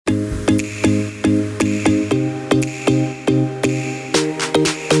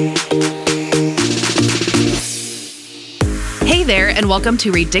welcome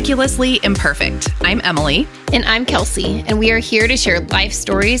to Ridiculously Imperfect. I'm Emily. And I'm Kelsey, and we are here to share life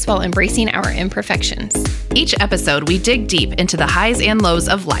stories while embracing our imperfections. Each episode, we dig deep into the highs and lows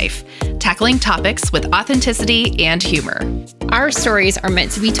of life, tackling topics with authenticity and humor. Our stories are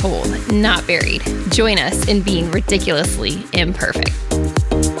meant to be told, not buried. Join us in being ridiculously imperfect.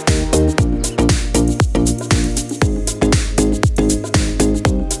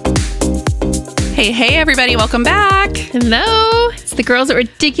 Hey, everybody. Welcome back. Hello. It's the girls at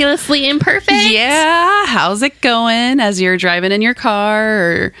Ridiculously Imperfect. Yeah. How's it going as you're driving in your car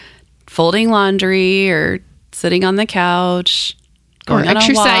or folding laundry or sitting on the couch? Or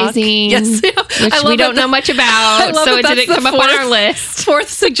exercising. Yes. Which we don't know much about, so it didn't come up on our list. Fourth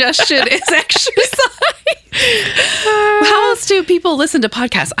suggestion is exercise. How else do people listen to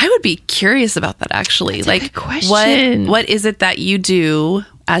podcasts? I would be curious about that, actually. That's a good question. What is it that you do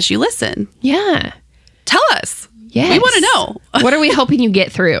as you listen? Yeah. Tell us. Yes. We want to know. What are we helping you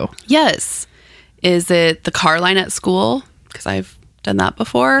get through? Yes. Is it the car line at school? Because I've done that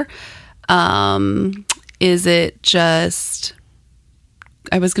before. Is it just...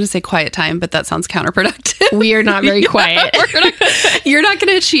 I was going to say quiet time, but that sounds counterproductive. We are not very quiet. You're not going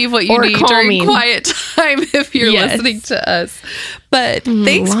to achieve what you need during quiet time if you're listening to us. But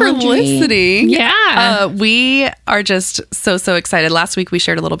thanks for listening. Yeah. We are just so excited. Last week we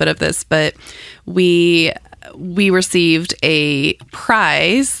shared a little bit of this, but we received a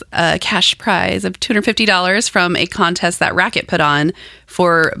prize, a cash prize of $250 from a contest that Racket put on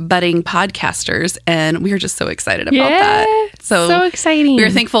for budding podcasters. And we were just so excited about that. So exciting. We are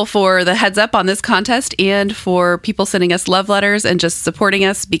thankful for the heads up on this contest and for people sending us love letters and just supporting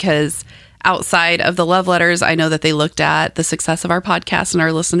us, because outside of the love letters, I know that they looked at the success of our podcast and our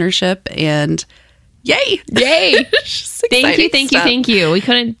listenership, and yay. Thank you. We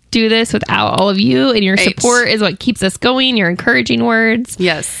couldn't do this without all of you, and your support is what keeps us going. Your encouraging words.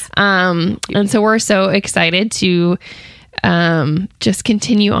 Yes. And so we're so excited to just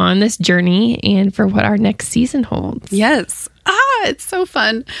continue on this journey and for what our next season holds. Yes. It's so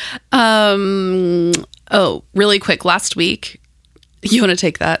fun. Really quick. Last week, you want to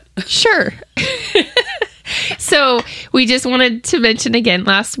take that? Sure. So we just wanted to mention again,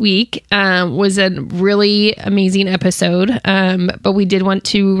 last week was a really amazing episode. But we did want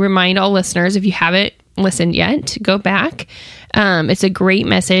to remind all listeners, if you haven't listened yet, go back. It's a great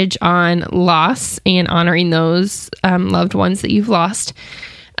message on loss and honoring those loved ones that you've lost.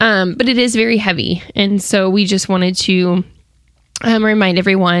 But it is very heavy. And so we just wanted to remind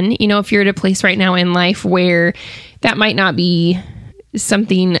everyone, if you're at a place right now in life where that might not be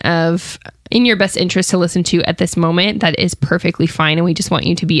something of in your best interest to listen to at this moment, that is perfectly fine. And we just want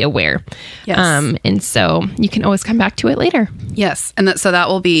you to be aware. Yes. And so you can always come back to it later. Yes. And so that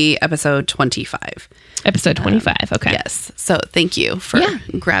will be episode 25. Episode 25. Okay. Yes. So thank you for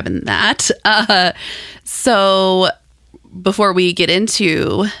grabbing that. So before we get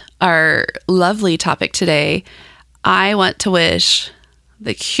into our lovely topic today, I want to wish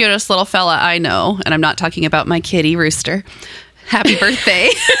the cutest little fella I know, and I'm not talking about my kitty Rooster, happy birthday.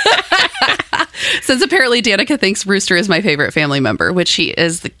 Since apparently Danica thinks Rooster is my favorite family member, which he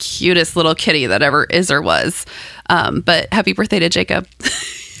is the cutest little kitty that ever is or was. But happy birthday to Jacob.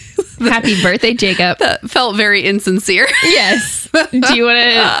 Happy birthday, Jacob. That felt very insincere. Yes. Do you want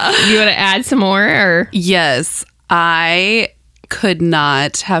to add some more? Or? Yes. I could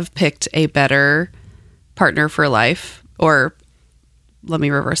not have picked a better partner for life, or let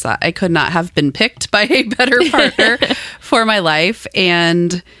me reverse that. I could not have been picked by a better partner for my life.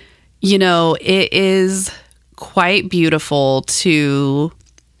 And, it is quite beautiful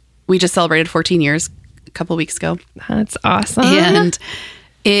we just celebrated 14 years a couple weeks ago. That's awesome. And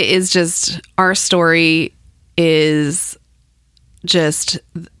it is just, our story is just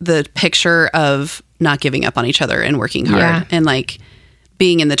the picture of not giving up on each other and working hard and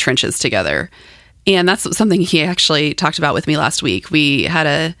being in the trenches together. And that's something he actually talked about with me last week. We had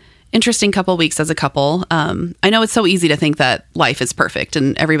a interesting couple weeks as a couple. I know it's so easy to think that life is perfect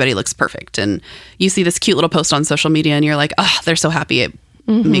and everybody looks perfect. And you see this cute little post on social media and you're like, oh, they're so happy. It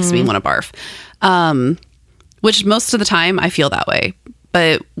makes me want to barf. Which most of the time I feel that way.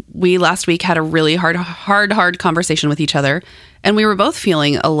 But we last week had a really hard conversation with each other. And we were both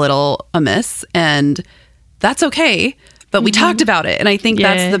feeling a little amiss. And that's okay. But we talked about it. And I think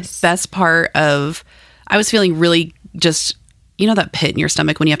that's the best part of, I was feeling really just, that pit in your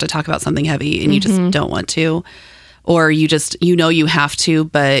stomach when you have to talk about something heavy and you just don't want to, or you just, you have to,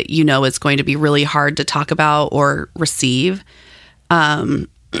 but it's going to be really hard to talk about or receive.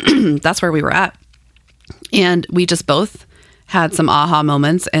 That's where we were at. And we just both had some aha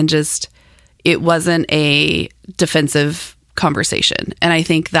moments, and just, it wasn't a defensive conversation. And I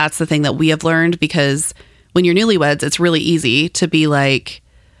think that's the thing that we have learned, because when you're newlyweds, it's really easy to be like,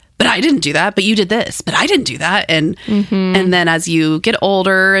 but I didn't do that, but you did this, but I didn't do that. And and then as you get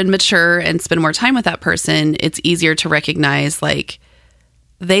older and mature and spend more time with that person, it's easier to recognize like,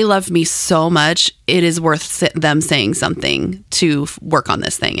 they love me so much, it is worth them saying something to work on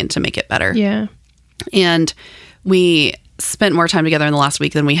this thing and to make it better. Yeah. And we spent more time together in the last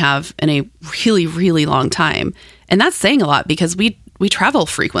week than we have in a really, really long time. And that's saying a lot, because we travel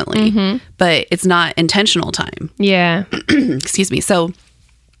frequently, but it's not intentional time. Yeah. Excuse me. So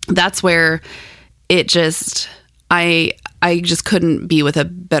that's where it just, I just couldn't be with a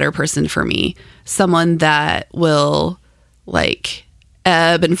better person for me. Someone that will like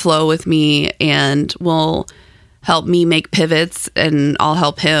ebb and flow with me and will help me make pivots, and I'll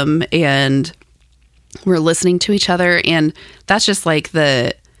help him, and we're listening to each other. And that's just like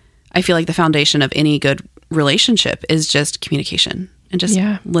I feel like the foundation of any good relationship is just communication and just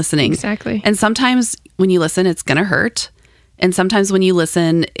listening. Exactly. And sometimes when you listen, it's going to hurt. And sometimes when you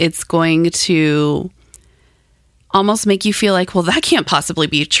listen, it's going to almost make you feel like, well, that can't possibly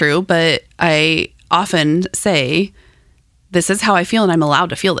be true. But I often say, this is how I feel, and I'm allowed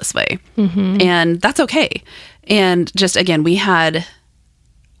to feel this way. And that's okay. And just, again, we had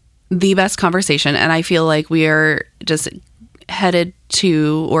the best conversation, and I feel like we are just headed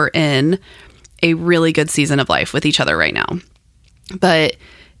to or in a really good season of life with each other right now. But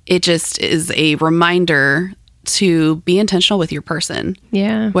it just is a reminder to be intentional with your person.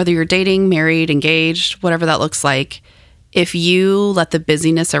 Yeah. Whether you're dating, married, engaged, whatever that looks like, if you let the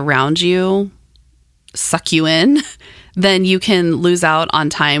busyness around you suck you in, then you can lose out on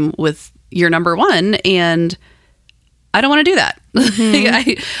time with your number one. And I don't want to do that.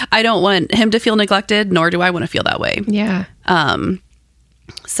 I don't want him to feel neglected, nor do I want to feel that way. Yeah.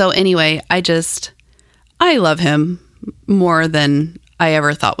 So anyway, I love him more than I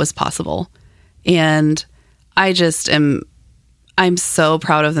ever thought was possible. And I'm so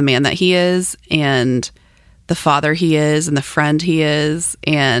proud of the man that he is, and the father he is, and the friend he is,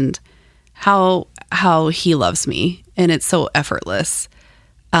 and how he loves me. And it's so effortless.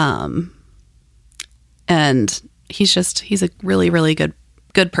 And he's a really, really good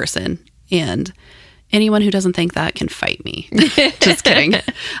person. And anyone who doesn't think that can fight me. Just kidding.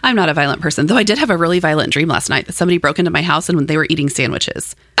 I'm not a violent person, though I did have a really violent dream last night that somebody broke into my house and they were eating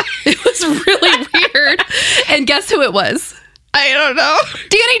sandwiches. It was really weird. And guess who it was? I don't know.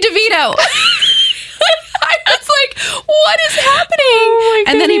 Danny DeVito. I was like, what is happening? Oh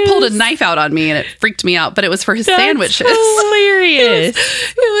my and then he goodness. pulled a knife out on me, and it freaked me out, but it was for his sandwiches. Hilarious.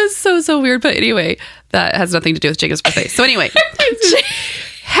 It was so weird. But anyway, that has nothing to do with Jacob's birthday. So anyway,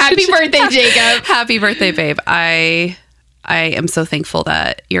 Happy birthday, Jacob. Happy birthday, babe. I am so thankful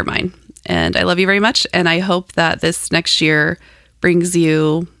that you're mine, and I love you very much. And I hope that this next year brings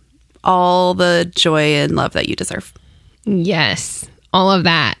you all the joy and love that you deserve. Yes. All of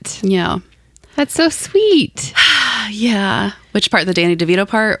that. Yeah. That's so sweet. Yeah. Which part? The Danny DeVito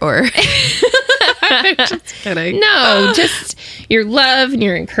part, or? I'm just kidding. No, just your love and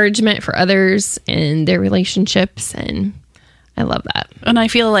your encouragement for others and their relationships. And I love that. And I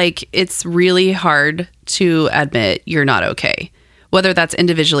feel like it's really hard to admit you're not okay, whether that's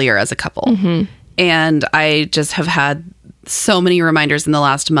individually or as a couple. And I just have had so many reminders in the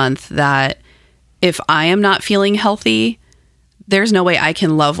last month that if I am not feeling healthy, there's no way I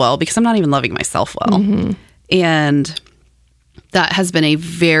can love well, because I'm not even loving myself well. And that has been a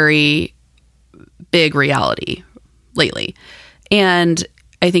very big reality lately. And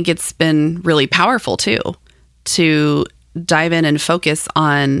I think it's been really powerful too, to dive in and focus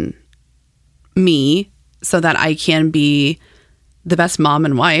on me so that I can be the best mom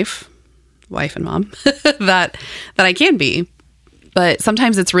and wife and mom that I can be. But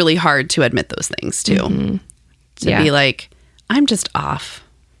sometimes it's really hard to admit those things too. To be like, I'm just off.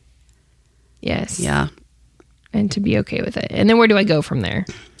 Yes. Yeah. And to be okay with it. And then where do I go from there?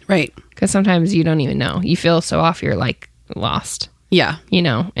 Right. Because sometimes you don't even know. You feel so off, you're like lost. Yeah. You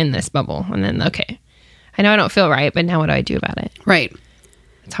know, in this bubble. And then, okay, I know I don't feel right, but now what do I do about it? Right.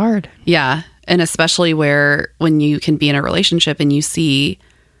 It's hard. Yeah. And especially when you can be in a relationship and you see,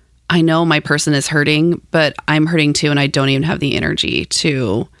 I know my person is hurting, but I'm hurting too, and I don't even have the energy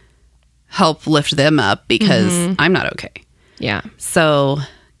to help lift them up because I'm not okay. Yeah. So,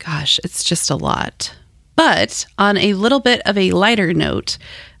 gosh, it's just a lot. But on a little bit of a lighter note,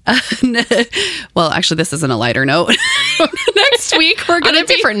 well, actually, this isn't a lighter note. Next week, we're going to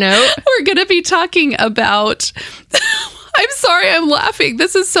different note. We're going to be talking about. I'm sorry, I'm laughing.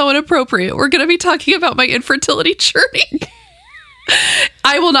 This is so inappropriate. We're going to be talking about my infertility journey.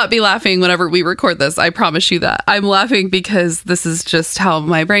 I will not be laughing whenever we record this. I promise you that. I'm laughing because this is just how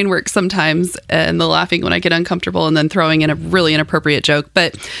my brain works sometimes, and the laughing when I get uncomfortable and then throwing in a really inappropriate joke.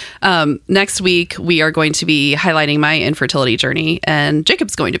 But next week, we are going to be highlighting my infertility journey, and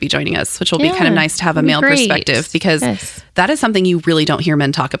Jacob's going to be joining us, which will be kind of nice to have a male perspective, because that is something you really don't hear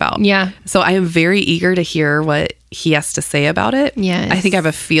men talk about. Yeah. So I am very eager to hear what he has to say about it. Yes. I think I have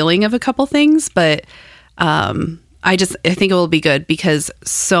a feeling of a couple things, but I think it will be good because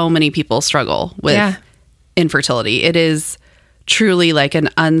so many people struggle with infertility. It is truly like an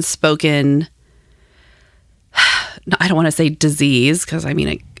unspoken, I don't want to say disease, because I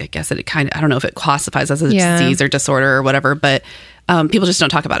mean, I guess it kind of, I don't know if it classifies as a disease or disorder or whatever, but people just don't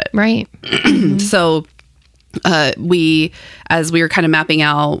talk about it. Right. So as we were kind of mapping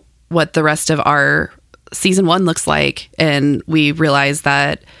out what the rest of our season 1 looks like, and we realized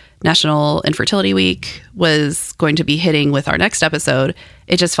that National Infertility Week was going to be hitting with our next episode,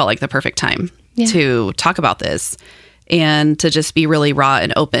 it just felt like the perfect time to talk about this and to just be really raw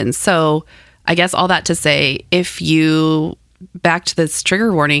and open. So I guess all that to say, if you back to this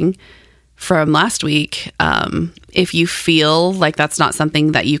trigger warning from last week, if you feel like that's not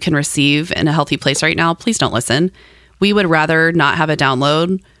something that you can receive in a healthy place right now, please don't listen. We would rather not have a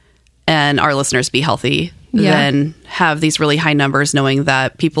download and our listeners be healthy than have these really high numbers, knowing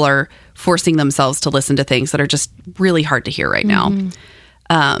that people are forcing themselves to listen to things that are just really hard to hear right now.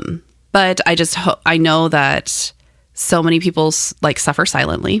 But I know that so many people suffer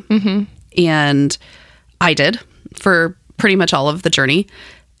silently, and I did for pretty much all of the journey.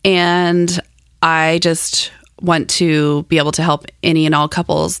 And I just want to be able to help any and all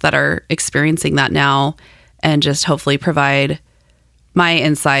couples that are experiencing that now, and just hopefully provide my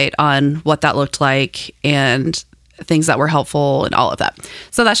insight on what that looked like and things that were helpful and all of that.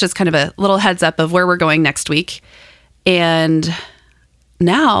 So that's just kind of a little heads up of where we're going next week. And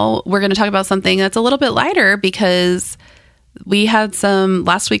now we're going to talk about something that's a little bit lighter, because we had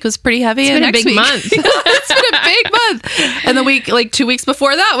last week was pretty heavy. It's been a big month. It's been a big month. And the week, 2 weeks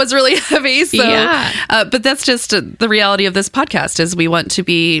before that was really heavy. So, but that's just the reality of this podcast, is we want to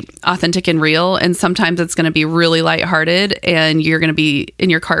be authentic and real. And sometimes it's going to be really lighthearted, and you're going to be in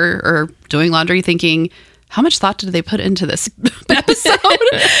your car or doing laundry thinking, how much thought did they put into this episode?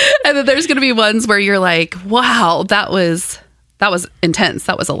 And then there's going to be ones where you're like, wow, that was intense.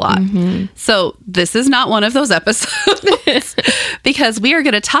 That was a lot. So this is not one of those episodes, because we are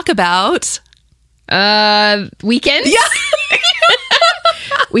going to talk about weekends. Yeah.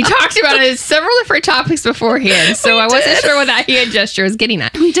 We talked about several different topics beforehand, so I wasn't sure what that hand gesture was getting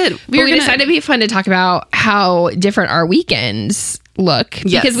at. We did. We decided it'd be fun to talk about how different our weekends look.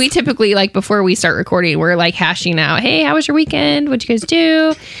 Yes. Because we typically, before we start recording, we're hashing out, hey, how was your weekend? What'd you guys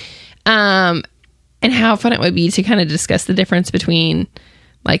do? And how fun it would be to kind of discuss the difference between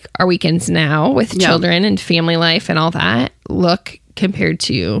our weekends now with children and family life and all that look compared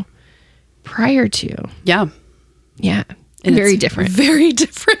to prior to. Yeah. Yeah. And very different. Very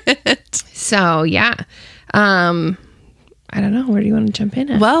different. So, yeah. I don't know. Where do you want to jump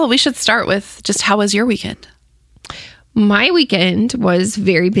in at? Well, we should start with just how was your weekend? My weekend was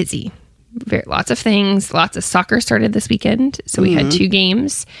very busy. Lots of things. Lots of soccer started this weekend. So we had 2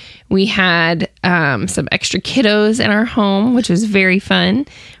 games. We had some extra kiddos in our home, which was very fun.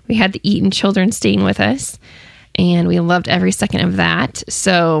 We had the Eaton children staying with us, and we loved every second of that.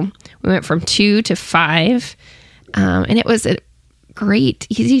 So we went from 2 to 5, and it was a great,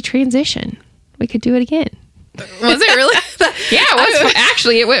 easy transition. We could do it again. Was it really? Yeah, it was.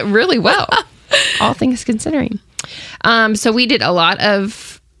 Actually, it went really well, all things considering. So we did a lot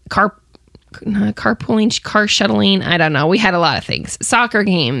of carpooling, car shuttling. I don't know. We had a lot of things, soccer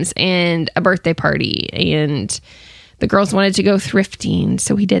games and a birthday party, and the girls wanted to go thrifting.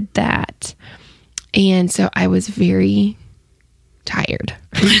 So we did that. And so I was very tired.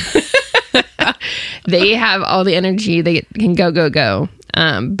 They have all the energy. They can go.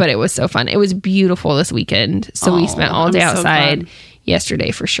 But it was so fun. It was beautiful this weekend. So we spent all day outside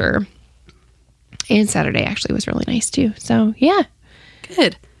yesterday for sure. And Saturday actually was really nice too. So yeah.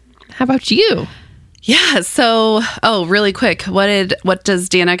 Good. How about you? Yeah. So, really quick. What is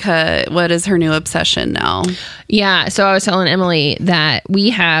Danica, what is her new obsession now? Yeah. So I was telling Emily that we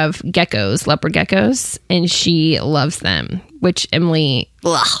have geckos, leopard geckos, and she loves them, which Emily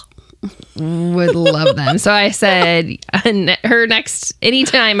would love them. So I said, her next,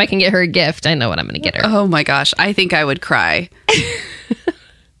 anytime I can get her a gift, I know what I'm going to get her. Oh my gosh. I think I would cry.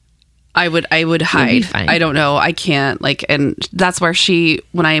 I would hide. I don't know. I can't and that's where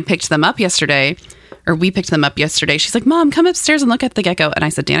when I picked them up yesterday, or we picked them up yesterday. She's like, Mom, come upstairs and look at the gecko. And I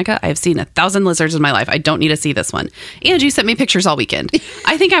said, Danica, I have seen 1,000 lizards in my life. I don't need to see this one. And you sent me pictures all weekend.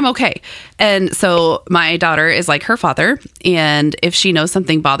 I think I'm okay. And so my daughter is like her father. And if she knows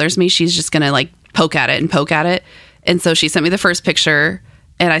something bothers me, she's just going to like poke at it. And so she sent me the first picture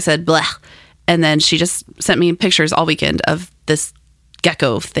and I said, blah. And then she just sent me pictures all weekend of this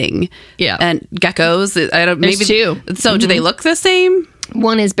gecko thing. Yeah. And geckos, I don't, maybe. There's two. So do they look the same?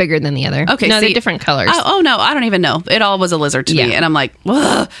 One is bigger than the other. Okay. No, they're different colors. Oh, no, I don't even know. It all was a lizard to me. And I'm like,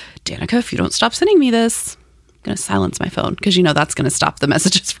 Danica, if you don't stop sending me this, I'm going to silence my phone because that's going to stop the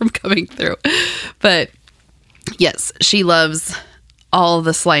messages from coming through. But yes, she loves all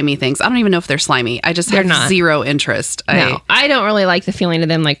the slimy things. I don't even know if they're slimy. I just have zero interest. No, I don't really like the feeling of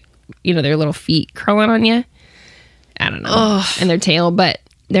them, like, their little feet crawling on you. I don't know. And their tail, but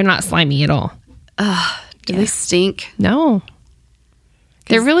they're not slimy at all. Do they stink? No.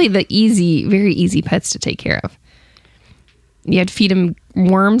 They're really the very easy pets to take care of. You had to feed them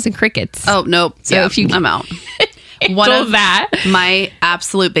worms and crickets. Oh, nope. So I'm out. One of that. My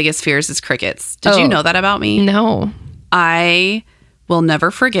absolute biggest fears is crickets. Did you know that about me? No. I will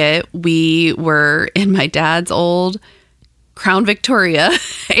never forget. We were in my dad's old Crown Victoria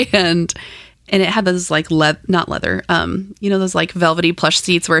and it had those like not leather, those like velvety plush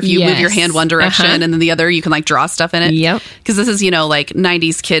seats where if you move your hand one direction and then the other, you can like draw stuff in it. Yep. Because this is, like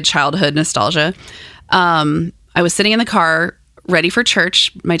 90s kid childhood nostalgia. I was sitting in the car ready for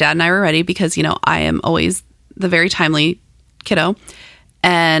church. My dad and I were ready because, I am always the very timely kiddo.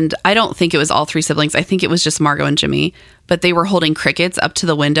 And I don't think it was all three siblings. I think it was just Margot and Jimmy. But they were holding crickets up to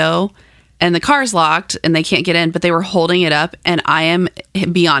the window. And the car's locked and they can't get in, but they were holding it up and I am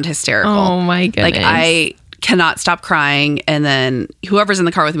beyond hysterical. Oh my goodness. Like I cannot stop crying. And then whoever's in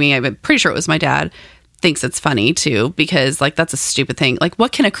the car with me, I'm pretty sure it was my dad, thinks it's funny too, because like that's a stupid thing. Like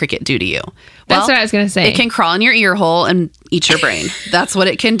what can a cricket do to you? That's what I was going to say. It can crawl in your ear hole and eat your brain. That's what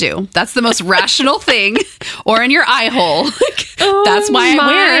it can do. That's the most rational thing. Or in your eye hole. That's why I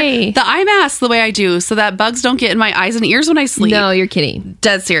wear the eye mask the way I do so that bugs don't get in my eyes and ears when I sleep. No, you're kidding.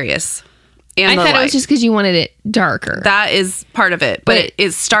 Dead serious. I thought it was just because you wanted it darker. That is part of it. But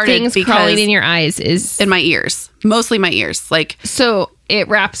it started things because crawling in your eyes is in my ears. Mostly my ears. Like so it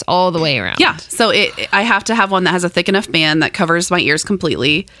wraps all the way around. Yeah. So I have to have one that has a thick enough band that covers my ears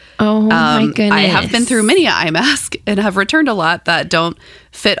completely. Oh my goodness. I have been through many an eye mask and have returned a lot that don't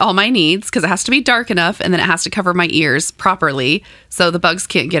fit all my needs because it has to be dark enough and then it has to cover my ears properly so the bugs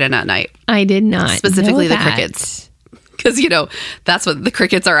can't get in at night. I did not specifically know the crickets. Because, that's what the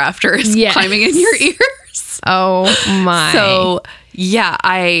crickets are after is climbing in your ears. Oh, my. So, yeah,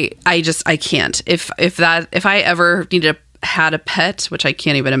 I can't. If I ever had a pet, which I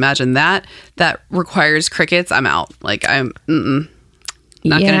can't even imagine that requires crickets, I'm out. Like, I'm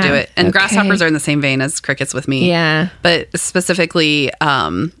not going to do it. And grasshoppers are in the same vein as crickets with me. Yeah. But specifically,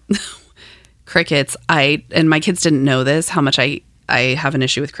 crickets, and my kids didn't know this, how much I have an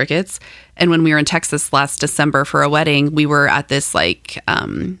issue with crickets. And when we were in Texas last December for a wedding, we were at this like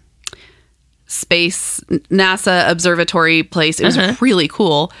space NASA observatory place. It was really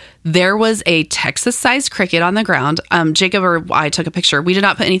cool. There was a Texas-sized cricket on the ground. Jacob or I took a picture. We did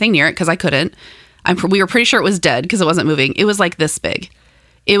not put anything near it because I couldn't. We were pretty sure it was dead because it wasn't moving. It was like this big.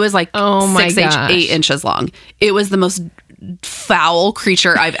 It was like 8 inches long. It was the most foul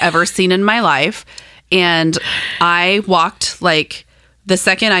creature I've ever seen in my life. And I walked like the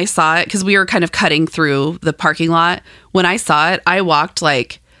second I saw it, because we were kind of cutting through the parking lot. When I saw it, I walked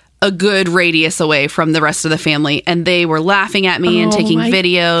like a good radius away from the rest of the family, and they were laughing at me and taking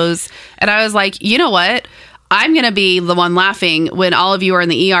videos. And I was like, you know what? I'm going to be the one laughing when all of you are in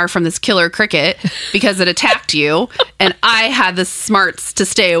the ER from this killer cricket because it attacked you. And I had the smarts to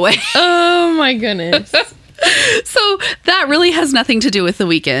stay away. Oh my goodness. So that really has nothing to do with the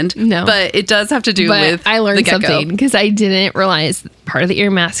weekend. No. But it does have to do with I learned something because I didn't realize part of the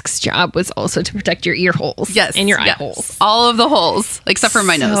ear mask's job was also to protect your ear holes. Yes. And your eye holes. All of the holes, except for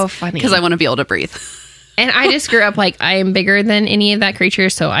my nose. So funny. Because I want to be able to breathe. And I just grew up like I am bigger than any of that creature,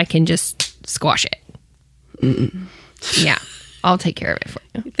 so I can just squash it. Yeah. I'll take care of it for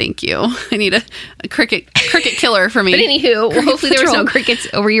you. Thank you. I need a cricket killer for me. But anywho, hopefully there was no crickets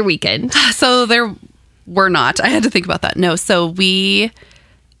over your weekend. So there were not. I had to think about that. No. So we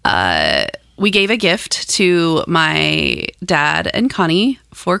gave a gift to my dad and Connie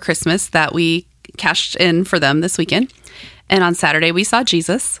for Christmas that we cashed in for them this weekend. And on Saturday we saw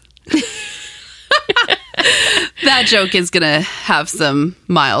Jesus. That joke is going to have some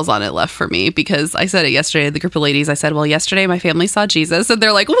miles on it left for me because I said it yesterday to the group of ladies. I said, well, yesterday my family saw Jesus. And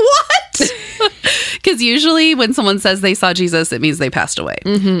they're like, what? Because usually when someone says they saw Jesus, it means they passed away.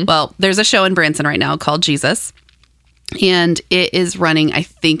 Well, there's a show in Branson right now called Jesus, and it is running, I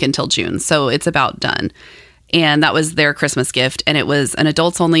think, until June. So it's about done. And that was their Christmas gift. And it was an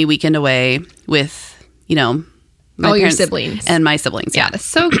adults only weekend away with, my all your parents siblings. and my siblings. Yeah, that's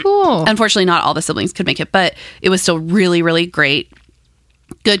so cool. Unfortunately, not all the siblings could make it, but it was still really, really great.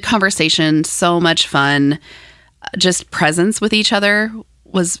 Good conversation, so much fun. Just presence with each other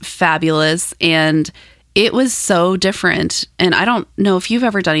was fabulous. And it was so different. And I don't know if you've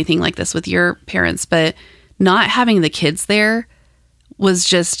ever done anything like this with your parents, but not having the kids there was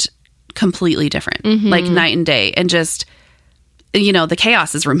just completely different, like night and day. And just, the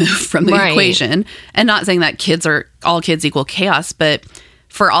chaos is removed from the equation. And not saying that all kids equal chaos, but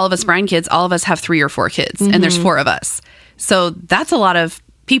for all of us Bryan kids, all of us have 3 or 4 kids, and there's 4 of us. So that's a lot of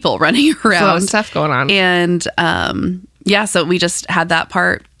people running around. A lot of stuff going on. And so we just had that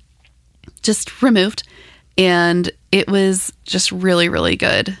part just removed. And it was just really, really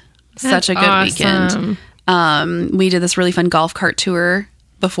good. Such a good weekend. We did this really fun golf cart tour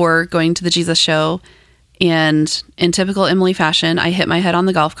before going to the Jesus show. And in typical Emily fashion, I hit my head on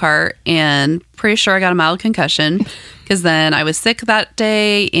the golf cart and pretty sure I got a mild concussion because then I was sick that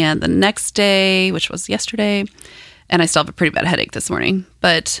day and the next day, which was yesterday. And I still have a pretty bad headache this morning,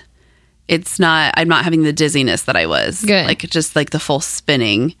 but I'm not having the dizziness that I was. Good. Like just like the full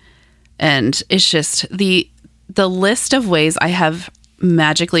spinning. And it's just the list of ways I have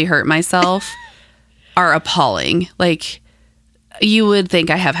magically hurt myself are appalling. Like you would think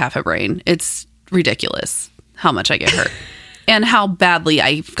I have half a brain. It's ridiculous how much I get hurt and how badly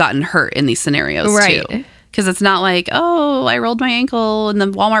I've gotten hurt in these scenarios too. Because it's not like, oh, I rolled my ankle in the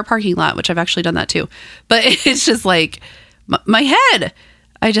Walmart parking lot, which I've actually done that too. But it's just like my head.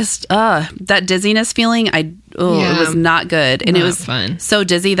 I just, that dizziness feeling, it was not good. And it was fun. So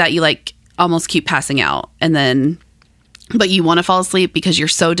dizzy that you like almost keep passing out. And then, but you want to fall asleep because you're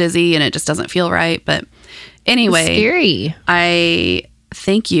so dizzy and it just doesn't feel right. But anyway, scary. I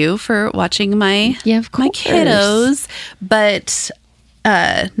thank you for watching my kiddos, but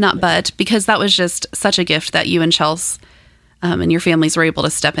because that was just such a gift that you and Chels and your families were able to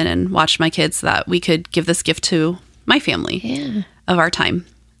step in and watch my kids, so that we could give this gift to my family of our time.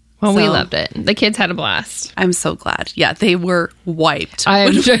 Well, we loved it. The kids had a blast. I'm so glad. Yeah, they were wiped.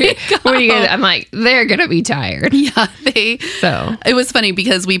 I'm like, they're going to be tired. Yeah, So it was funny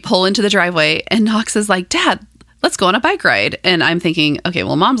because we pull into the driveway and Knox is like, Dad, let's go on a bike ride. And I'm thinking, okay,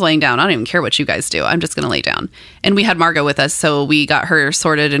 well, Mom's laying down. I don't even care what you guys do. I'm just going to lay down. And we had Margot with us, so we got her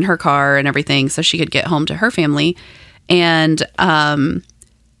sorted in her car and everything so she could get home to her family. And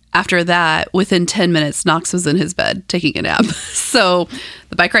after that, within 10 minutes, Knox was in his bed taking a nap. So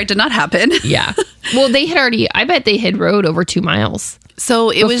the bike ride did not happen. Yeah. Well, I bet they had rode over 2 miles.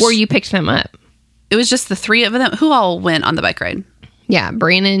 So before you picked them up. It was just the 3 of them. Who all went on the bike ride? Yeah.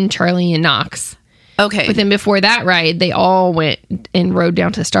 Brandon, Charlie, and Knox. Okay. But then before that ride, they all went and rode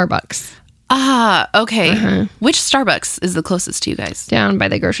down to Starbucks. Ah, okay. Which Starbucks is the closest to you guys? Down by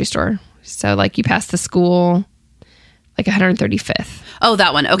the grocery store. So like you pass the school, like 135th. Oh,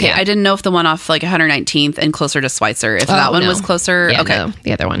 that one. Okay. Yeah. I didn't know if the one off like 119th and closer to Schweitzer, if that one was closer. Yeah, okay. No,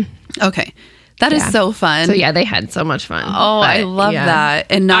 the other one. Okay. That is so fun. So yeah, they had so much fun. Oh, I love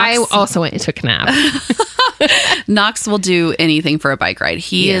that. And Knox, I also went and took a nap. Knox will do anything for a bike ride.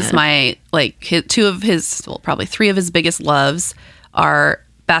 He is my, probably 3 of his biggest loves are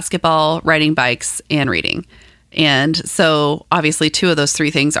basketball, riding bikes, and reading. And so obviously 2 of those 3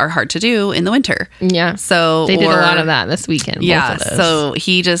 things are hard to do in the winter. Yeah. So they did a lot of that this weekend. Yeah. So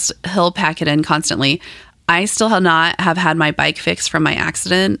he'll pack it in constantly. I still have had my bike fixed from my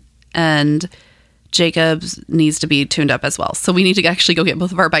accident, and Jacob's needs to be tuned up as well. So we need to actually go get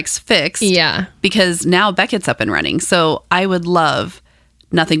both of our bikes fixed. Yeah. Because now Beckett's up and running. So I would love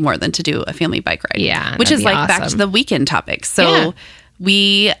nothing more than to do a family bike ride. Yeah. Which is like awesome. Back to the weekend topic. So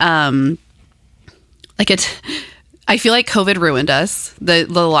we, I feel like COVID ruined us, the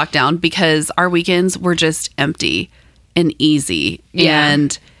lockdown, because our weekends were just empty and easy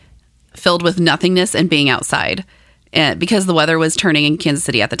and filled with nothingness and being outside. And because the weather was turning in Kansas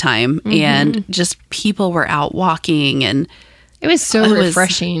City at the time, and just people were out walking, and it was so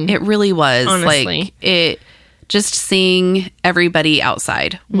refreshing. It really was. Honestly. Like just seeing everybody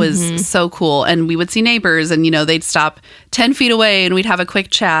outside was so cool. And we would see neighbors, and they'd stop 10 feet away and we'd have a quick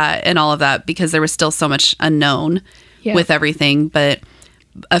chat and all of that, because there was still so much unknown with everything. But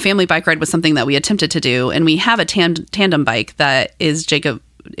a family bike ride was something that we attempted to do, and we have a tandem bike that is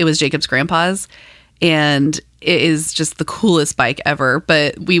Jacob's grandpa's, and it is just the coolest bike ever.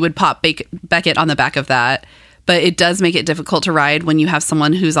 But we would pop Beckett on the back of that. But it does make it difficult to ride when you have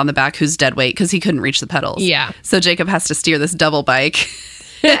someone who's on the back who's dead weight because he couldn't reach the pedals. Yeah. So Jacob has to steer this double bike.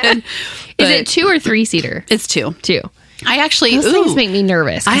 Is it 2 or 3-seater? It's 2. 2. I actually... Those things make me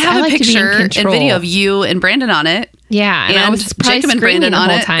nervous. I have a like picture and video of you and Brandon on it. Yeah. And I was Jacob and Brandon on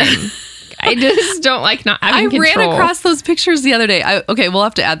it. Time. I just don't like not having control. I ran across those pictures the other day. Okay, we'll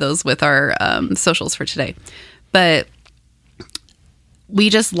have to add those with our socials for today. But we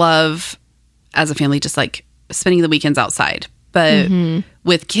just love, as a family, just like spending the weekends outside. But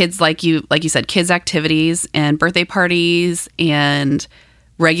with kids, like you said, kids' activities and birthday parties and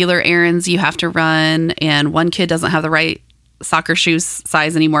regular errands you have to run, and one kid doesn't have the right soccer shoe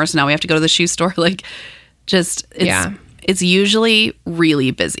size anymore, so now we have to go to the shoe store. Like, just it's usually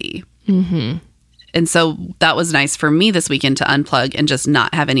really busy. And so that was nice for me this weekend to unplug and just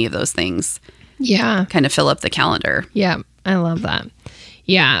not have any of those things. Yeah, kind of fill up the calendar. Yeah, I love that.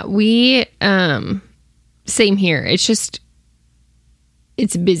 Yeah, we same here. It's just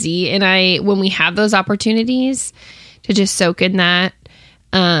it's busy, and when we have those opportunities to just soak in that.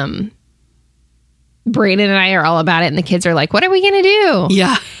 Brandon and I are all about it, and the kids are like, what are we gonna do?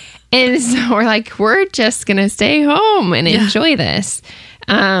 Yeah. And so we're like, we're just gonna stay home and enjoy this.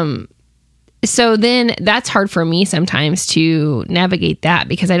 So then that's hard for me sometimes to navigate that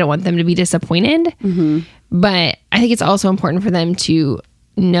because I don't want them to be disappointed. But I think it's also important for them to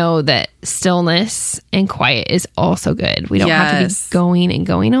know that stillness and quiet is also good. We don't have to be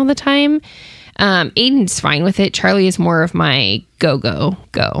going all the time. Aiden's fine with it. Charlie is more of my go.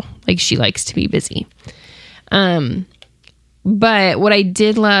 Like, she likes to be busy. But what I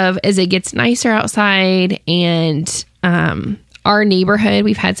did love is it gets nicer outside, and our neighborhood,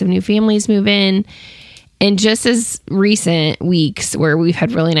 we've had some new families move in, and just as recent weeks where we've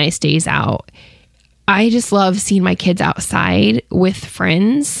had really nice days out, I just love seeing my kids outside with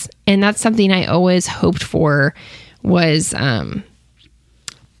friends. And that's something I always hoped for was,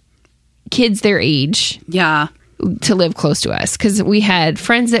 kids their age to live close to us, because we had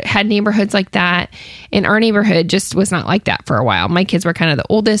friends that had neighborhoods like that, and our neighborhood just was not like that for a while. My kids were kind of the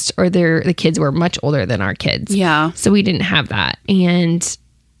oldest, or the kids were much older than our kids. So we didn't have that. And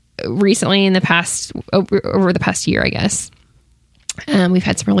recently over the past year, I guess, we've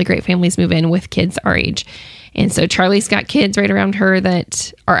had some really great families move in with kids our age. And so Charlie's got kids right around her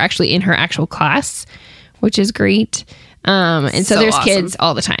that are actually in her actual class, which is great. And so there's awesome kids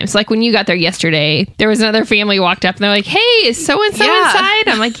all the time. So like when you got there yesterday, there was another family walked up and they're like, hey, is so-and-so inside?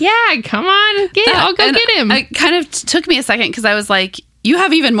 I'm like, yeah, come on, I'll go get him. It kind of took me a second because I was like, you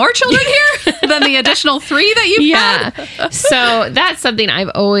have even more children here than the additional 3 that you've had? So that's something I've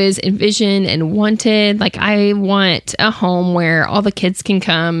always envisioned and wanted. Like, I want a home where all the kids can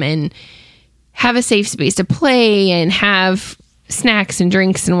come and have a safe space to play and have snacks and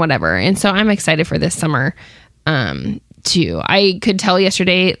drinks and whatever. And so I'm excited for this summer. Too. I could tell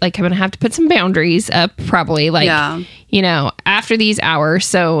yesterday, like, I'm going to have to put some boundaries up probably, like, after these hours.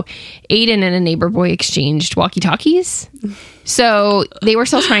 So Aiden and a neighbor boy exchanged walkie-talkies. So they were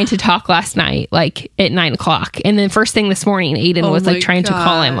still trying to talk last night, like at 9:00. And then first thing this morning, Aiden was like trying to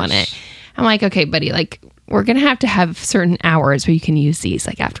call him on it. I'm like, okay, buddy, like, we're going to have certain hours where you can use these,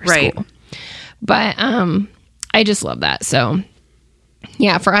 like, after school. But, I just love that. So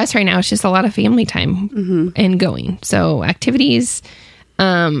yeah, for us right now, it's just a lot of family time and going. So activities,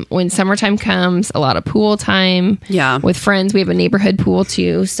 when summertime comes, a lot of pool time with friends. We have a neighborhood pool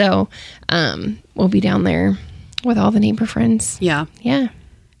too. So we'll be down there with all the neighbor friends. Yeah.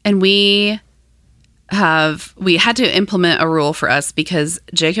 And we had to implement a rule for us because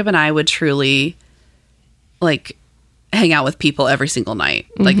Jacob and I would truly like hang out with people every single night.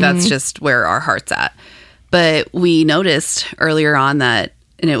 Like that's just where our heart's at. But we noticed earlier on that,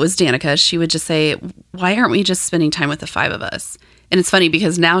 and it was Danica, she would just say, why aren't we just spending time with the 5 of us? And it's funny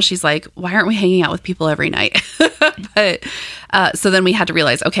because now she's like, why aren't we hanging out with people every night? But so then we had to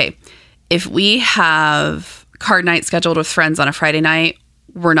realize, okay, if we have card night scheduled with friends on a Friday night,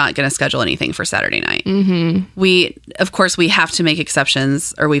 we're not going to schedule anything for Saturday night. We have to make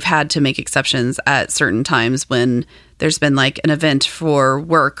exceptions, or we've had to make exceptions at certain times when there's been like an event for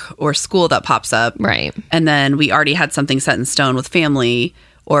work or school that pops up. Right. And then we already had something set in stone with family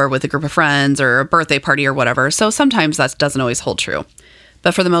or with a group of friends or a birthday party or whatever. So sometimes that doesn't always hold true.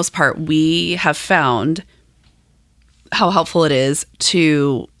 But for the most part, we have found how helpful it is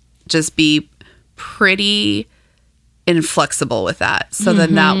to just be pretty inflexible with that. So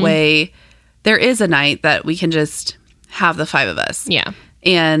then that way there is a night that we can just have the 5 of us. Yeah.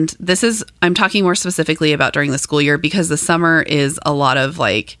 And I'm talking more specifically about during the school year because the summer is a lot of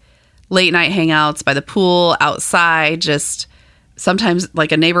like late night hangouts by the pool, outside, just sometimes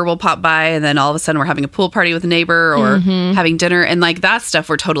like a neighbor will pop by and then all of a sudden we're having a pool party with a neighbor or having dinner, and like that stuff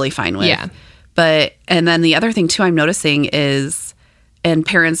we're totally fine with. Yeah. But, and then the other thing too I'm noticing is, and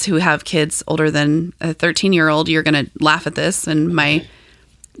parents who have kids older than a 13-year-old, you're going to laugh at this and my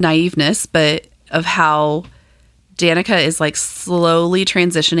naiveness, but of how Danica is like slowly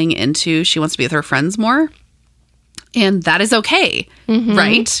transitioning into, she wants to be with her friends more. And that is okay,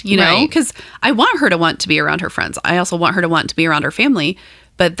 right? You know, because I want her to want to be around her friends. I also want her to want to be around her family.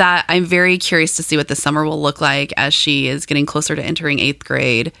 But that I'm very curious to see what the summer will look like as she is getting closer to entering 8th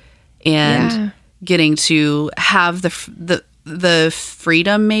grade and getting to have the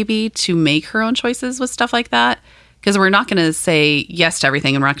freedom maybe to make her own choices with stuff like that. Because we're not going to say yes to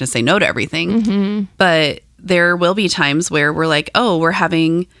everything and we're not going to say no to everything. But there will be times where we're like, oh, we're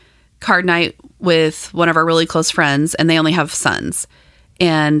having card night with one of our really close friends and they only have sons.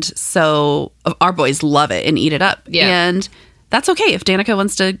 And so our boys love it and eat it up. Yeah. And that's okay. If Danica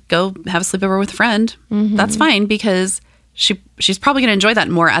wants to go have a sleepover with a friend, that's fine because she's probably going to enjoy that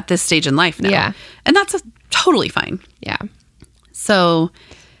more at this stage in life now. Yeah. And that's totally fine. Yeah. So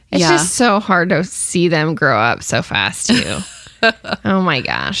it's just so hard to see them grow up so fast too. Oh my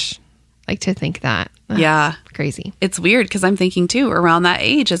gosh. Like to think that. Ugh, yeah. Crazy. It's weird because I'm thinking too, around that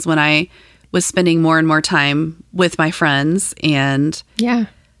age is when I was spending more and more time with my friends. And yeah,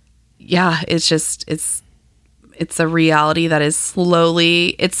 it's just, it's a reality that is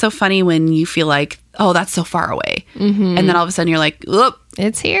slowly, it's so funny when you feel like, oh, that's so far away. And then all of a sudden you're like, whoop,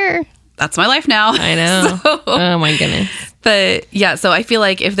 it's here. That's my life now. I know. Oh my goodness. But yeah, so I feel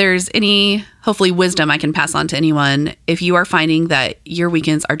like if there's any, hopefully wisdom I can pass on to anyone, if you are finding that your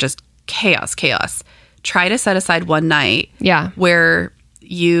weekends are just chaos, try to set aside one night where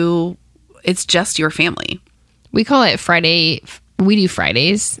it's just your family. We call it Friday. We do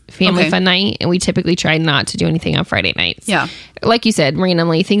Fridays, family fun night, and we typically try not to do anything on Friday nights. Yeah. Like you said,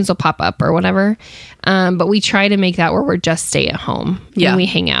 randomly things will pop up or whatever. But we try to make that where we're just stay at home and we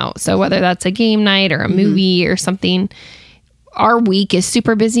hang out. So whether that's a game night or a movie or something, our week is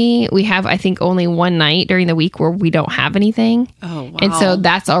super busy. We have, I think, only one night during the week where we don't have anything. Oh, wow. And so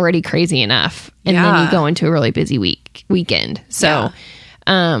that's already crazy enough. And then you go into a really busy weekend. So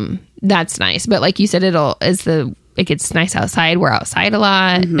that's nice. But like you said, it gets nice outside. We're outside a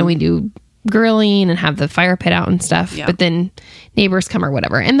lot and we do grilling and have the fire pit out and stuff. But then neighbors come or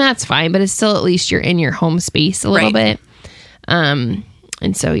whatever. And that's fine. But it's still, at least you're in your home space a little bit. And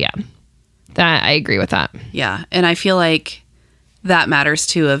so, that I agree with that. Yeah. And I feel like that matters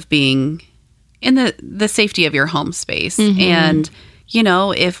too, of being in the safety of your home space. And, you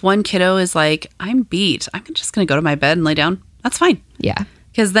know, if one kiddo is like, I'm beat, I'm just going to go to my bed and lay down. That's fine. Yeah.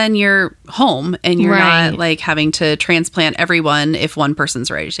 Because then you're home and you're not like having to transplant everyone if one person's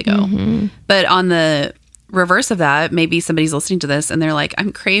ready to go. But on the reverse of that, maybe somebody's listening to this and they're like,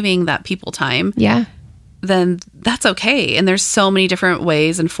 I'm craving that people time. Yeah. Then that's okay. And there's so many different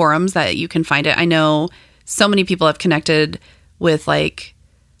ways and forums that you can find it. I know so many people have connected with like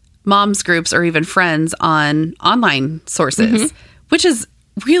moms groups or even friends on online sources, which is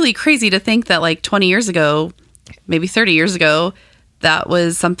really crazy to think that like 20 years ago, maybe 30 years ago, that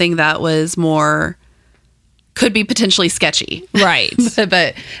was something that was more, could be potentially sketchy. Right.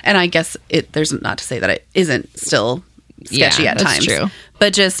 But I guess there's not to say that it isn't still sketchy at times. True.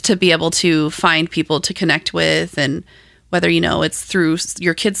 But just to be able to find people to connect with, and whether, you know, it's through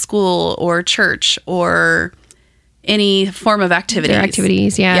your kid's school or church or any form of activities. Their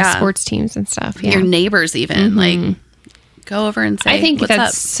activities, sports teams and stuff. Yeah. Your neighbors even, like, go over and say, I think what's that's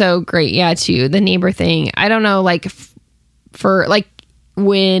up? So great. Yeah, too. The neighbor thing. I don't know, like, for, like,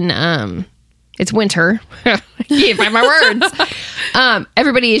 when it's winter, I can't find my words.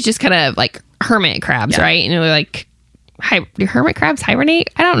 Everybody is just kind of, like, hermit crabs, right? And they're like, do hermit crabs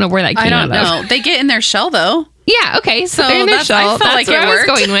hibernate? I don't know where that came out of. I don't know. They get in their shell, though. Yeah, okay. So they're in their shell. That's like where I was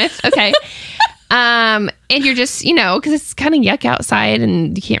going with. Okay. And you're just, you know, because it's kind of yuck outside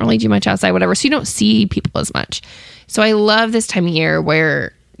and you can't really do much outside, whatever. So you don't see people as much. So I love this time of year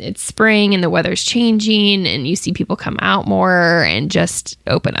where it's spring and the weather's changing and you see people come out more and just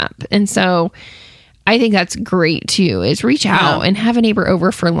open up. And so I think that's great too, is reach out and have a neighbor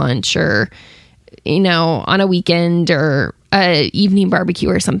over for lunch or, you know, on a weekend or a evening barbecue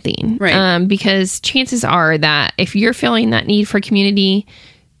or something. Right. Because chances are that if you're feeling that need for community,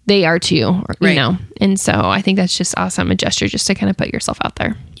 they are too, you know? And so I think that's just awesome. A gesture just to kind of put yourself out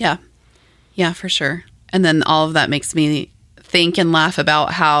there. Yeah. Yeah, for sure. And then all of that makes me think and laugh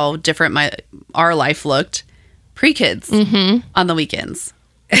about how different our life looked pre-kids on the weekends.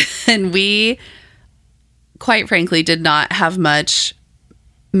 And we, quite frankly, did not have much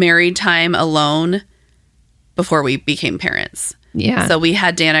married time alone before we became parents. Yeah. So we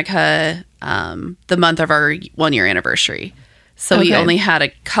had Danica the month of our 1-year anniversary. So we only had a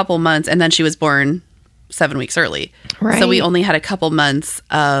couple months, and then she was born 7 weeks early. Right. So we only had a couple months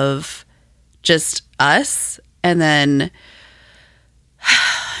of just us, and then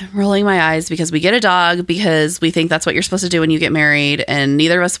I'm rolling my eyes because we get a dog because we think that's what you're supposed to do when you get married, and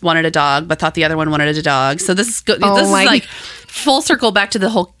neither of us wanted a dog but thought the other one wanted a dog. So this is like full circle back to the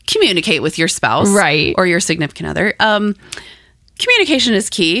whole communicate with your spouse, right, or your significant other. Communication is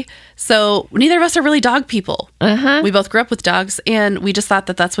key. So neither of us are really dog people. We both grew up with dogs, and we just thought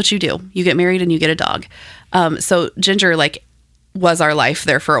that that's what you do. You get married and you get a dog. So Ginger was our life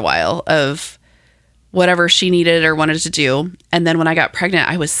there for a while of whatever she needed or wanted to do. And then when I got pregnant,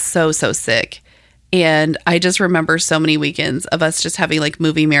 I was so sick. And I just remember so many weekends of us just having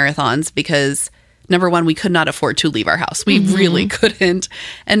movie marathons because number one, we could not afford to leave our house. We really couldn't.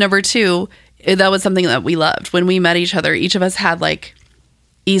 And number two, that was something that we loved. When we met each other, each of us had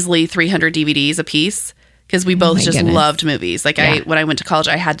easily 300 DVDs a piece because we both loved movies. When I went to college,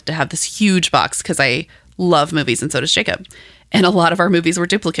 I had to have this huge box because I love movies, and so does Jacob. And a lot of our movies were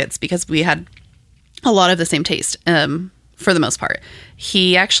duplicates because we had a lot of the same taste for the most part.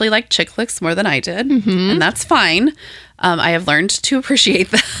 He actually liked chick flicks more than I did, and that's fine. I have learned to appreciate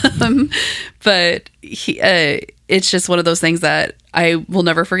them, but it's just one of those things that I will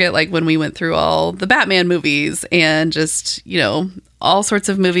never forget, when we went through all the Batman movies and just, all sorts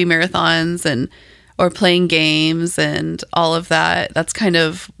of movie marathons or playing games and all of that. That's kind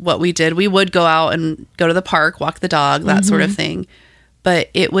of what we did. We would go out and go to the park, walk the dog, that sort of thing. But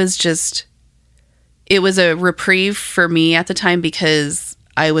it was a reprieve for me at the time because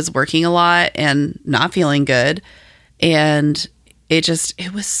I was working a lot and not feeling good. And it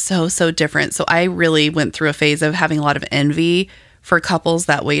was so different. So I really went through a phase of having a lot of envy for couples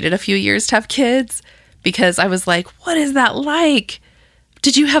that waited a few years to have kids because I was like, what is that like?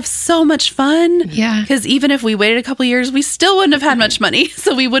 Did you have so much fun? Yeah. Because even if we waited a couple years, we still wouldn't have had much money.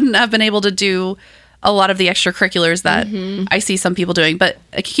 So we wouldn't have been able to do a lot of the extracurriculars that I see some people doing. But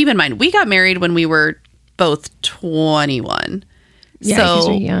keep in mind, we got married when we were both 21. Yeah,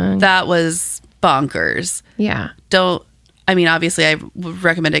 so you're young. That was bonkers. Yeah. Obviously I would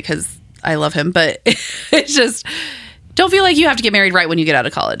recommend it because I love him, but it's just, don't feel like you have to get married right when you get out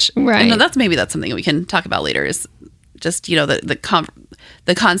of college. Right. And that's something we can talk about later is just,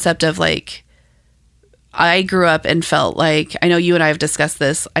 the concept of I grew up and felt like, I know you and I have discussed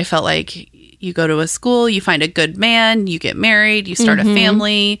this. I felt like you go to a school, you find a good man, you get married, you start a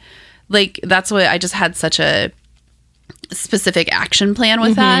family. That's what I just had such a specific action plan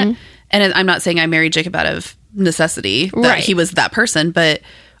with that. And I'm not saying I married Jacob out of necessity that he was that person, but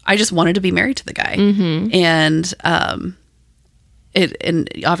I just wanted to be married to the guy. And and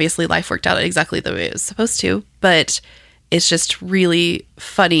obviously life worked out exactly the way it was supposed to, but it's just really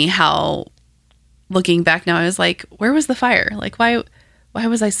funny how looking back now, I was like, where was the fire? Why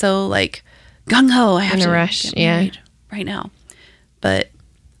was I so gung-ho? I have to rush. get married right now. But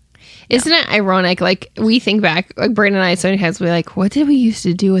isn't it ironic? We think back, Brandon and I sometimes we're what did we used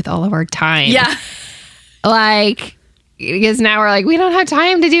to do with all of our time? Yeah. Because now we're we don't have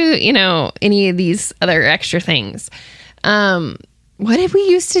time to do, any of these other extra things. What did we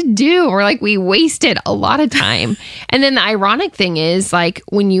used to do? Or we wasted a lot of time. And then the ironic thing is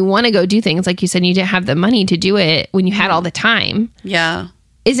when you want to go do things, like you said, you didn't have the money to do it when you had all the time. Yeah.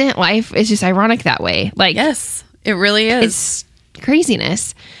 Isn't life? It's just ironic that way. Yes, it really is. It's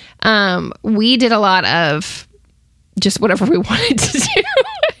craziness. We did a lot of just whatever we wanted to do.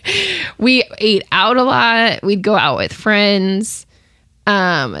 We ate out a lot. We'd go out with friends.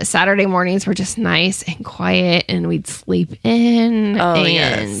 Saturday mornings were just nice and quiet, and we'd sleep in.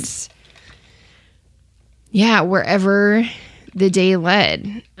 Wherever the day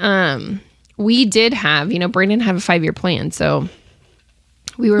led. We did have, Brandon had a 5-year plan. So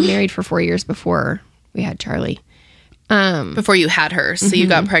we were married for 4 years before we had Charlie. Before you had her. So you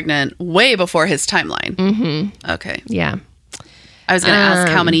got pregnant way before his timeline. Okay. Yeah. I was going to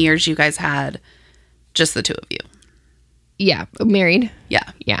ask how many years you guys had, just the two of you. Yeah. Married. Yeah.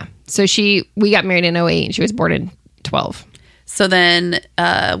 Yeah. So we got married in 2008 and she was born in 12. So then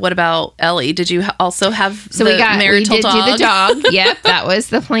what about Ellie? Did you also have marital did dog? Do the dog. Yep. That was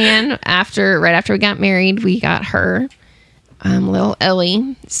the plan. Right after we got married, we got her, little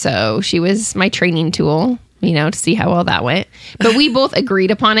Ellie. So she was my training tool, to see how well that went. But we both agreed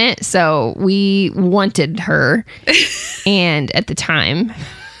upon it. So we wanted her. And at the time,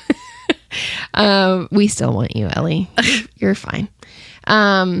 we still want you, Ellie. You're fine.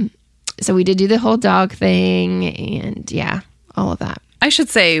 So we did do the whole dog thing and all of that. I should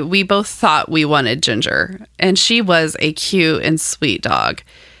say we both thought we wanted Ginger, and she was a cute and sweet dog.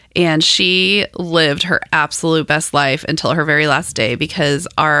 And she lived her absolute best life until her very last day because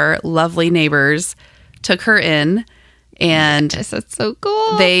our lovely neighbors took her in, and yes, that's so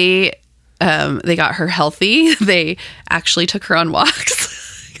cool. They got her healthy. They actually took her on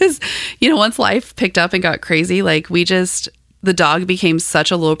walks because, once life picked up and got crazy, like the dog became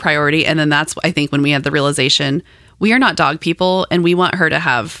such a low priority. And then that's, I think, when we had the realization, we are not dog people and we want her to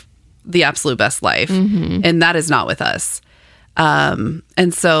have the absolute best life. Mm-hmm. And that is not with us.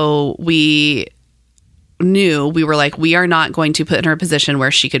 And so we knew, we were like, we are not going to put her in a position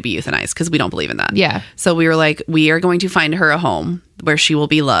where she could be euthanized because we don't believe in that. Yeah. So we were like, we are going to find her a home where she will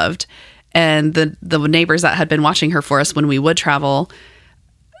be loved. And the neighbors that had been watching her for us when we would travel,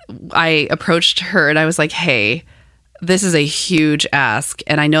 I approached her and I was like, hey, this is a huge ask.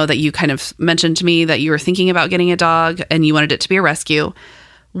 And I know that you kind of mentioned to me that you were thinking about getting a dog and you wanted it to be a rescue.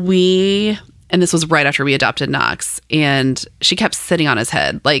 And this was right after we adopted Knox, and she kept sitting on his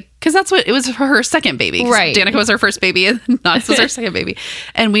head, like, because that's what it was for her second baby. Right. Danica was her first baby, and Knox was her second baby.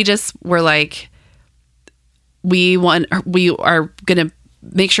 And we just were like, we are going to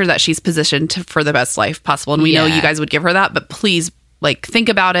make sure that she's positioned for the best life possible. And we know you guys would give her that, but please, like, think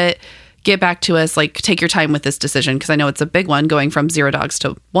about it. Get back to us. Like, take your time with this decision, because I know it's a big one going from 0 dogs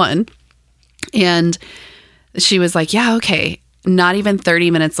to 1. And she was like, yeah, okay. Not even 30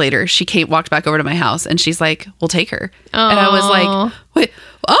 minutes later, she walked back over to my house and she's like, we'll take her. Aww. And I was like, wait,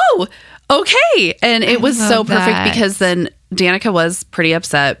 oh, okay. And it was so perfect because then Danica was pretty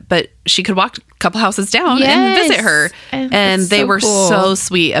upset, but she could walk a couple houses down and visit her. And they were so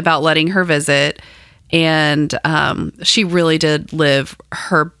sweet about letting her visit. And she really did live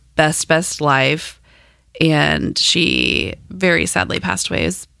her best life. And she very sadly passed away. It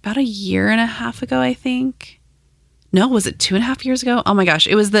was about 1.5 years ago, I think. No, was it 2.5 years ago? Oh my gosh.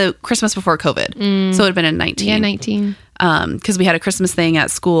 It was the Christmas before COVID. So it had been in 19. Yeah, 19. Because we had a Christmas thing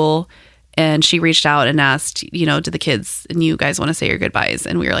at school and she reached out and asked, did the kids and you guys want to say your goodbyes?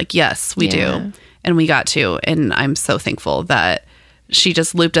 And we were like, yes, we do. And we got to. And I'm so thankful that she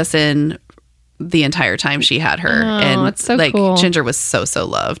just looped us in the entire time she had her. And that's so cool. Ginger was so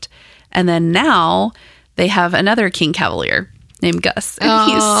loved. And then now they have another King Cavalier named Gus.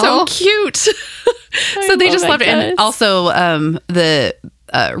 And he's so cute. So they just loved it. And also the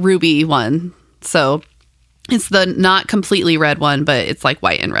ruby one. So it's the not completely red one, but it's like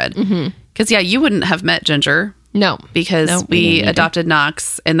white and red. Because, you wouldn't have met Ginger. No. Because we adopted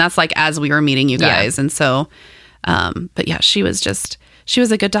Knox. And that's like as we were meeting you guys. Yeah. And so, but yeah, she was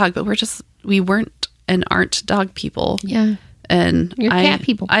a good dog. But we weren't and aren't dog people. Yeah. And you're cat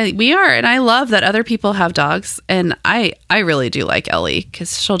people. We are. And I love that other people have dogs. And I really do like Ellie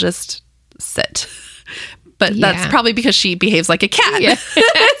because she'll just sit. But that's probably because she behaves like a cat. Yeah.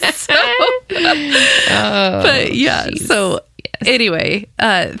 So anyway,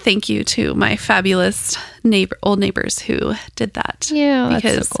 thank you to my fabulous old neighbors who did that. Yeah,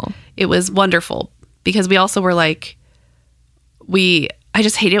 that's so cool. It was wonderful because we also were like, I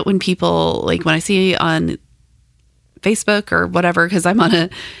just hate it when people, like when I see on Facebook or whatever, because I'm on a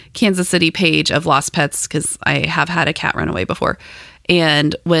Kansas City page of lost pets because I have had a cat run away before.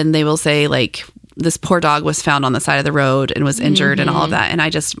 And when they will say like, this poor dog was found on the side of the road and was injured and all of that. And I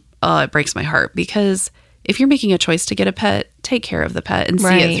just, it breaks my heart because if you're making a choice to get a pet, take care of the pet and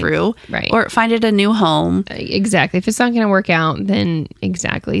see it through. Right. Or find it a new home. Exactly. If it's not going to work out, then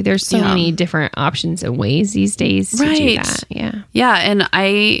exactly. There's so many different options and ways these days to do that. Yeah. Yeah. And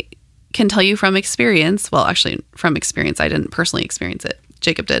I can tell you from experience, well, actually from experience, I didn't personally experience it.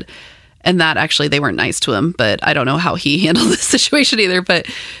 Jacob did. And that actually, they weren't nice to him, but I don't know how he handled the situation either. But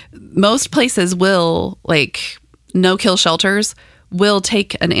most places will, like no-kill shelters, will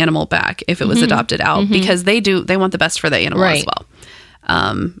take an animal back if it was adopted out because they want the best for the animal as well.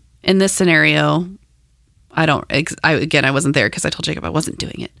 In this scenario, I wasn't there because I told Jacob I wasn't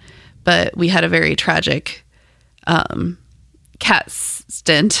doing it. But we had a very tragic cat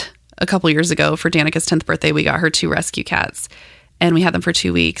stint a couple years ago for Danica's 10th birthday. We got her 2 rescue cats. And we had them for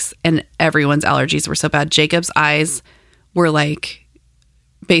 2 weeks and everyone's allergies were so bad. Jacob's eyes were like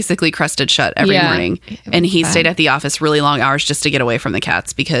basically crusted shut every morning. And he stayed at the office really long hours just to get away from the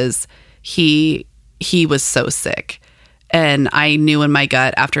cats because he was so sick. And I knew in my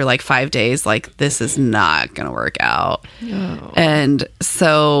gut after like 5 days, like this is not going to work out. Oh. And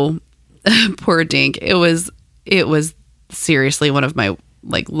so poor Dink, it was seriously one of my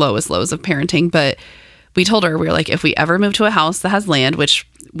like lowest lows of parenting. But we told her, we were like, if we ever move to a house that has land, which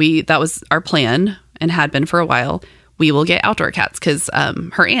that was our plan and had been for a while, we will get outdoor cats because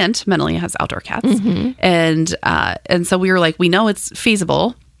her aunt, Mentally, has outdoor cats. And so we were like, we know it's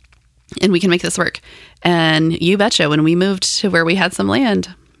feasible and we can make this work. And you betcha, when we moved to where we had some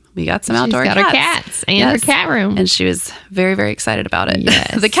land, we got some outdoor cats. She's got her cats and her cat room. And she was very, very excited about it.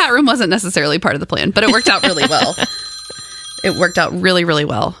 Yes. The cat room wasn't necessarily part of the plan, but it worked out really well. It worked out really, really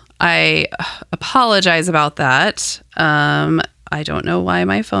well. I apologize about that. I don't know why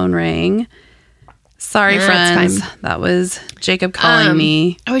my phone rang. Sorry, friends. That was Jacob calling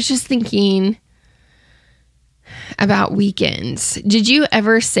me. I was just thinking about weekends. Did you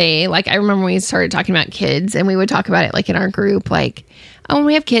ever say, like, I remember when we started talking about kids and we would talk about it like in our group, like, oh, when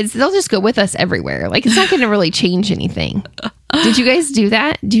we have kids, they'll just go with us everywhere. Like, it's not going to really change anything. Did you guys do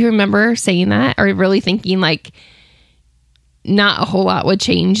that? Do you remember saying that or really thinking like not a whole lot would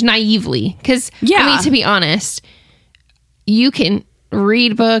change naively? Because, I mean, to be honest, you can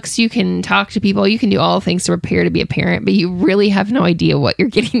read books, you can talk to people, you can do all things to prepare to be a parent, but you really have no idea what you're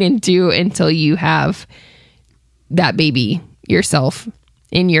getting into until you have that baby yourself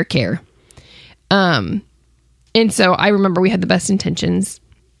in your care. And so I remember we had the best intentions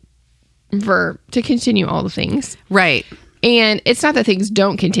to continue all the things. Right. And it's not that things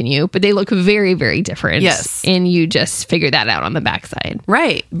don't continue, but they look very, very different. Yes. And you just figure that out on the backside.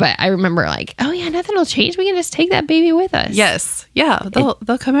 Right. But I remember like, oh yeah, nothing will change. We can just take that baby with us. Yes. Yeah.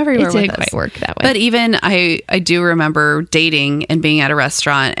 They'll come everywhere with us. It didn't quite work that way. But even I do remember dating and being at a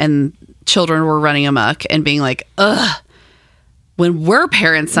restaurant and children were running amok and being like, ugh. When we're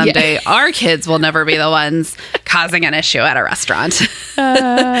parents someday, our kids will never be the ones causing an issue at a restaurant.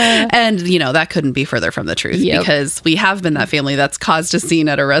 And, that couldn't be further from the truth because we have been that family that's caused a scene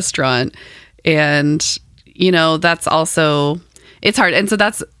at a restaurant. And, that's also, it's hard. And so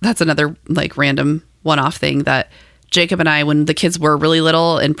that's another like random one-off thing that Jacob and I, when the kids were really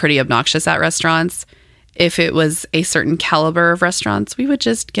little and pretty obnoxious at restaurants, if it was a certain caliber of restaurants, we would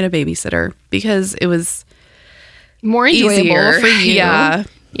just get a babysitter because it was more enjoyable easier for you. Yeah.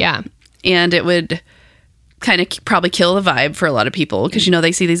 Yeah. And it would kind of probably kill the vibe for a lot of people because,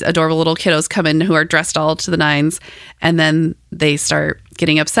 they see these adorable little kiddos come in who are dressed all to the nines and then they start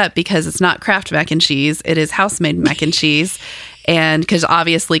getting upset because it's not Kraft mac and cheese. It is house-made mac and cheese. And because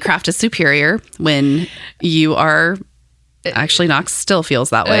obviously Kraft is superior when you are actually Knox still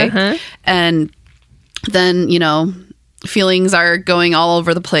feels that way. And then, feelings are going all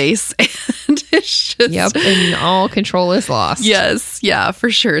over the place and it's just and all control is lost. Yes, yeah, for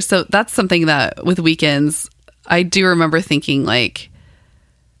sure. So that's something that with weekends I do remember thinking like,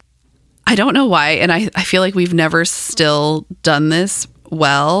 I don't know why, and I feel like we've never still done this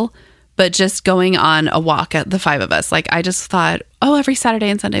well, but just going on a walk at the five of us, like I just thought, oh, every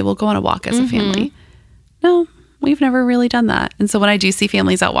Saturday and Sunday we'll go on a walk as a family. No, we've never really done that. And so when I do see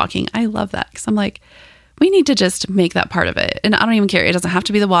families out walking, I love that because I'm like, we need to just make that part of it. And I don't even care. It doesn't have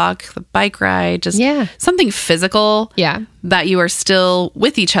to be the walk, the bike ride, just something physical that you are still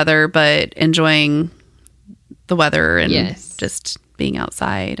with each other, but enjoying the weather and just being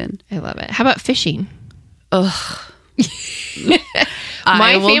outside. And I love it. How about fishing? Ugh.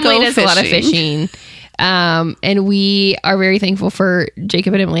 My family does a lot of fishing. And we are very thankful for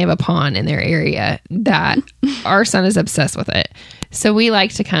Jacob and Emily have a pond in their area that our son is obsessed with it. So we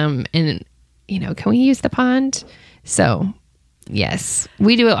like to come and can we use the pond? So, yes,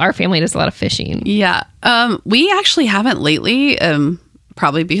 we do. Our family does a lot of fishing. Yeah. We actually haven't lately,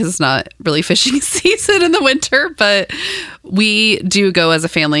 probably because it's not really fishing season in the winter, but we do go as a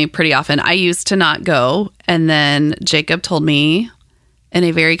family pretty often. I used to not go. And then Jacob told me in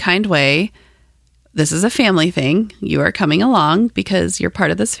a very kind way, this is a family thing. You are coming along because you're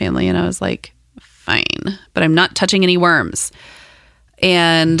part of this family. And I was like, fine, but I'm not touching any worms.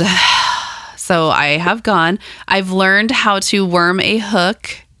 And so I have gone. I've learned how to worm a hook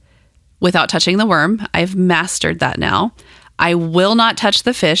without touching the worm. I've mastered that now. I will not touch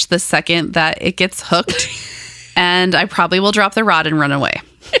the fish the second that it gets hooked. And I probably will drop the rod and run away.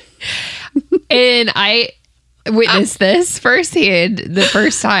 And I witnessed this firsthand the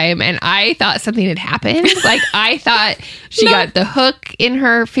first time, and I thought something had happened. Like, I thought she got the hook in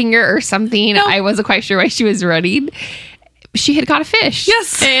her finger or something. I wasn't quite sure why she was running. She had caught a fish.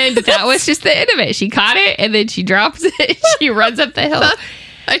 Yes. And that was just the end of it. She caught it and then she drops it. She runs up the hill.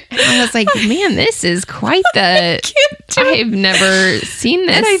 And I was like, man, this is quite the... I've never seen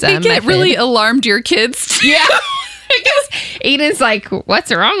this. And I think it really alarmed your kids. Yeah. Because Aiden's like, what's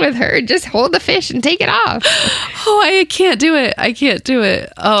wrong with her? Just hold the fish and take it off. Oh, I can't do it. I can't do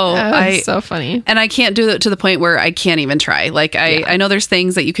it. It's so funny. And I can't do it to the point where I can't even try. Like, I know there's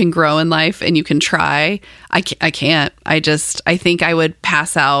things that you can grow in life and you can try. I can't. I think I would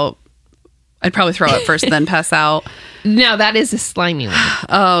pass out I'd probably throw up first, then pass out. No, that is a slimy one.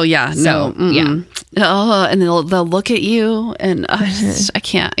 Oh yeah, So, no, yeah. Oh, and they'll look at you, and I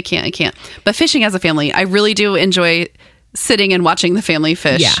can't. But fishing as a family, I really do enjoy sitting and watching the family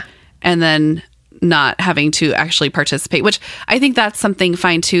fish, Yeah. and then not having to actually participate. Which I think that's something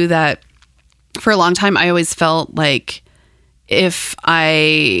fine too. That for a long time, I always felt like if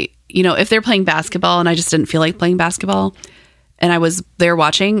if they're playing basketball and I just didn't feel like playing basketball, and I was there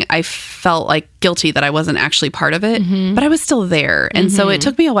watching, I felt like guilty that I wasn't actually part of it, but I was still there. And so it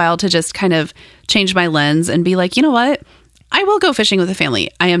took me a while to just kind of change my lens and be like, you know what? I will go fishing with the family.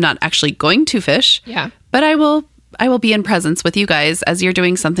 I am not actually going to fish, but I will be in presence with you guys as you're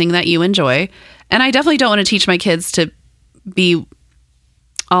doing something that you enjoy. And I definitely don't want to teach my kids to be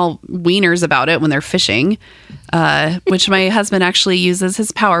all wieners about it when they're fishing, which my husband actually uses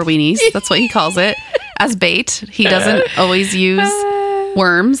his power weenies. That's what he calls it, as bait. He doesn't always use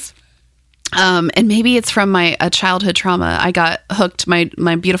worms. And maybe it's from a childhood trauma. I got hooked. My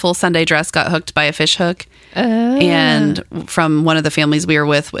beautiful Sunday dress got hooked by a fish hook. And from one of the families we were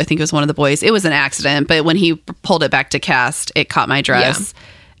with, I think it was one of the boys, it was an accident, but when he pulled it back to cast, it caught my dress.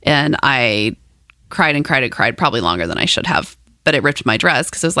 And I cried and cried and cried, probably longer than I should have. But it ripped my dress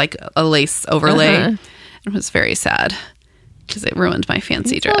because it was like a lace overlay. It was very sad because it ruined my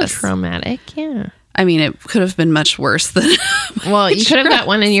fancy dress. Traumatic, yeah. I mean, it could have been much worse than. Well, you could have got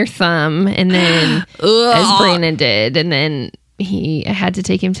one in your thumb, and then as Brandon did, and then I had to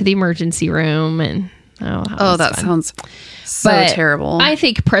take him to the emergency room, and that sounds so terrible. I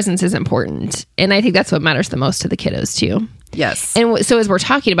think presence is important, and I think that's what matters the most to the kiddos too. Yes. And so as we're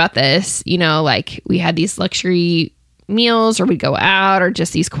talking about this, like we had these luxury meals, or we'd go out, or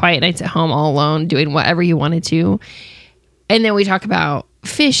just these quiet nights at home all alone doing whatever you wanted to, and then we talk about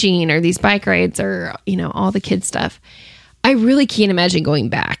fishing or these bike rides or all the kids stuff. I really can't imagine going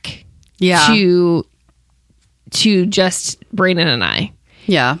back to just Brandon and I.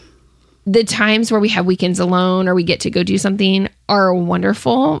 The times where we have weekends alone or we get to go do something are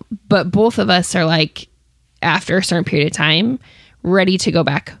wonderful, but both of us are like, after a certain period of time, ready to go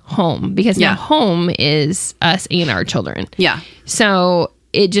back home, because now home is us and our children. So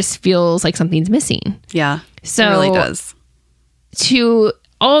it just feels like something's missing. So it really does. To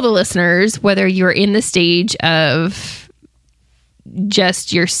all the listeners, whether you're in the stage of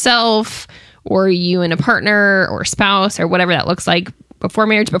just yourself or you and a partner or spouse or whatever that looks like, before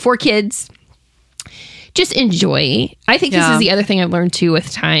marriage, before kids, just enjoy. I think this is the other thing I've learned too with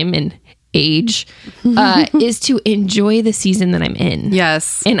time and age, is to enjoy the season that I'm in.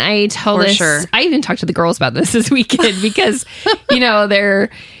 Yes. And I tell this, I even talked to the girls about this weekend because, they're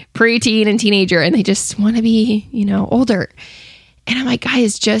preteen and teenager and they just want to be, older. And I'm like,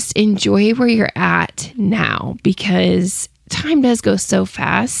 guys, just enjoy where you're at now, because time does go so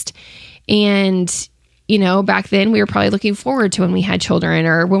fast. And, back then we were probably looking forward to when we had children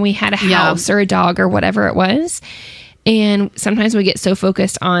or when we had a house or a dog or whatever it was. And sometimes we get so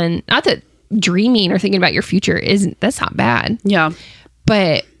focused on, not that dreaming or thinking about your future that's not bad.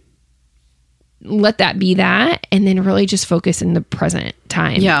 But let that be that, and then really just focus in the present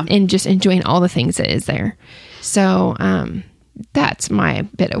time. And just enjoying all the things that is there. So that's my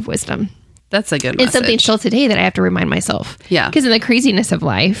bit of wisdom. That's a good message. It's something still today that I have to remind myself. Because in the craziness of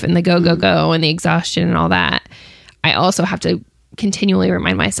life and the go and the exhaustion and all that, I also have to continually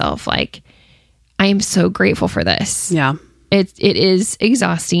remind myself, like, I am so grateful for this. It is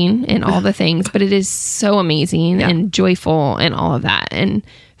exhausting and all the things, but it is so amazing and joyful and all of that, and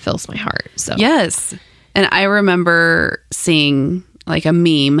fills my heart. So yes. And I remember seeing like a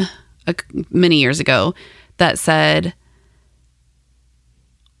meme many years ago that said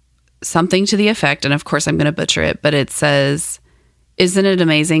something to the effect, and of course I'm going to butcher it, but it says, "Isn't it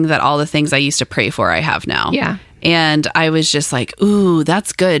amazing that all the things I used to pray for, I have now?" And I was just like, ooh,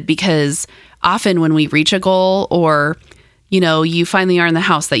 that's good, because often when we reach a goal, or, you finally are in the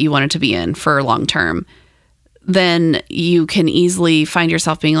house that you wanted to be in for long term, then you can easily find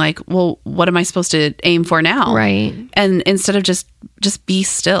yourself being like, well, what am I supposed to aim for now? Right. And instead of just be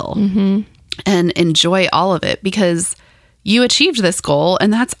still and enjoy all of it, because you achieved this goal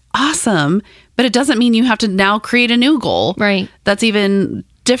and that's awesome, but it doesn't mean you have to now create a new goal. Right. That's even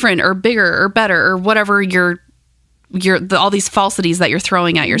different or bigger or better or whatever all these falsities that you're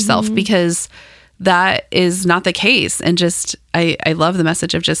throwing at yourself, because that is not the case. And just, I love the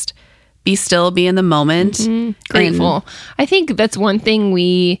message of just be still, be in the moment. Grateful. I think that's one thing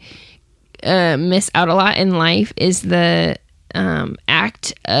we miss out a lot in life, is the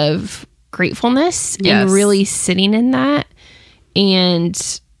act of gratefulness and really sitting in that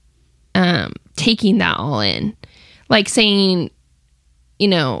and taking that all in. Like saying,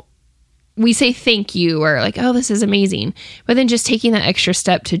 we say thank you or like, oh, this is amazing. But then just taking that extra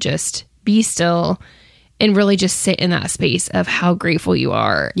step to just be still and really just sit in that space of how grateful you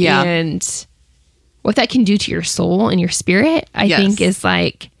are. Yeah. And what that can do to your soul and your spirit, I think is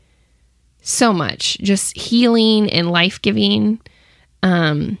like so much just healing and life-giving,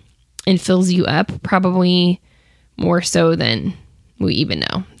 and fills you up probably more so than we even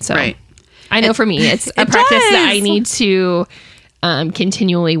know. So I know for me, it's a practice that I need to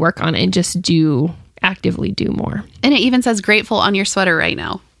continually work on and just actively do more. And it even says grateful on your sweater right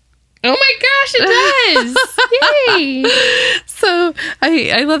now. Oh my gosh, it does. Yay. So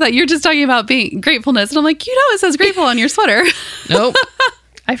I love that. You're just talking about being gratefulness. And I'm like, it says grateful on your sweater. Nope.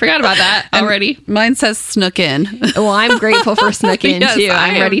 I forgot about that already. And mine says snook in. Well, I'm grateful for snook in yes, too.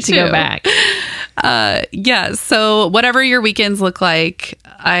 I'm ready to go back. So whatever your weekends look like,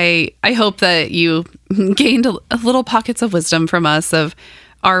 I hope that you gained a little pockets of wisdom from us of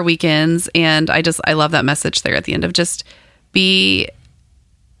our weekends. And I love that message there at the end of just be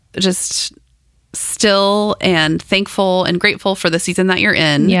just still and thankful and grateful for the season that you're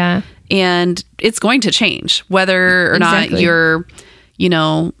in. Yeah. And it's going to change whether or not you're,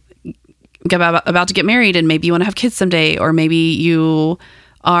 about to get married and maybe you want to have kids someday, or maybe you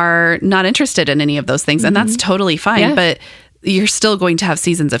are not interested in any of those things. And that's totally fine, but you're still going to have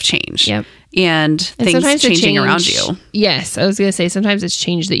seasons of change and things changing around you. Yes. I was going to say, sometimes it's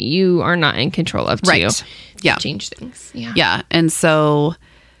change that you are not in control of too. Right. Yeah. Change things. Yeah. Yeah. And so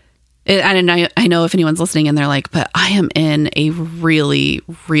I know if anyone's listening and they're like, but I am in a really,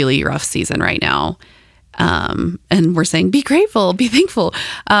 really rough season right now. And we're saying, be grateful, be thankful.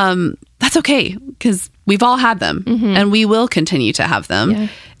 That's okay, because we've all had them and we will continue to have them. Yeah.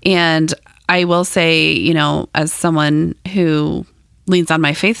 And I will say, as someone who leans on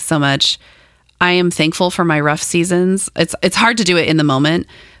my faith so much, I am thankful for my rough seasons. It's hard to do it in the moment,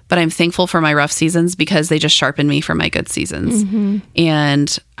 but I'm thankful for my rough seasons because they just sharpen me for my good seasons.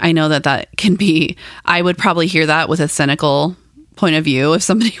 And I know that can be, I would probably hear that with a cynical point of view if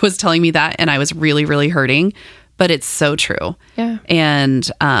somebody was telling me that and I was really, really hurting, but it's so true. Yeah. And,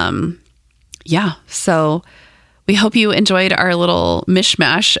 so we hope you enjoyed our little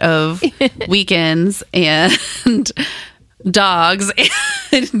mishmash of weekends and dogs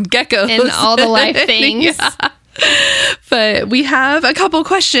and geckos and all the life things. But we have a couple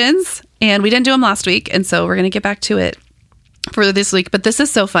questions and we didn't do them last week. And so we're going to get back to it for this week. But this is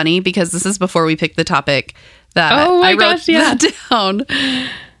so funny because this is before we picked the topic that I wrote that down.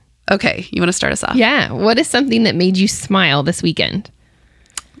 Okay. You want to start us off? Yeah. What is something that made you smile this weekend?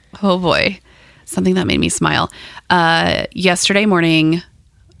 Oh boy. Something that made me smile. Yesterday morning,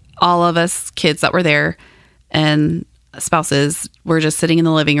 all of us kids that were there and spouses were just sitting in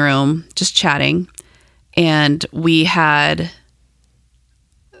the living room, just chatting. And we had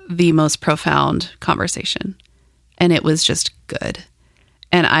the most profound conversation. And it was just good.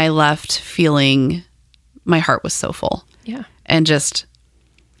 And I left feeling my heart was so full. Yeah. And just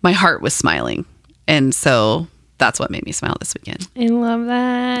my heart was smiling. And so that's what made me smile this weekend. I love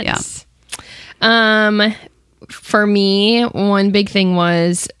that. Yeah. For me, one big thing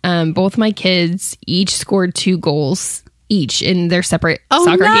was both my kids each scored 2 goals each in their separate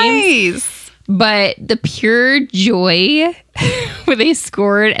soccer games. But the pure joy when they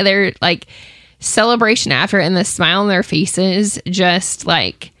scored, their like celebration after and the smile on their faces, just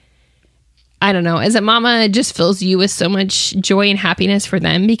like, I don't know, as a mama, it just fills you with so much joy and happiness for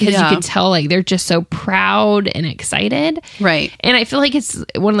them because you can tell like they're just so proud and excited. Right. And I feel like it's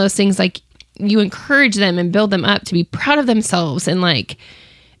one of those things like you encourage them and build them up to be proud of themselves and like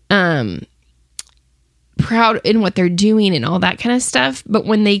proud in what they're doing and all that kind of stuff. But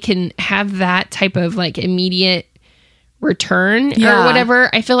when they can have that type of like immediate return or whatever,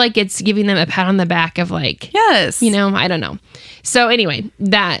 I feel like it's giving them a pat on the back of like, yes, I don't know. So anyway,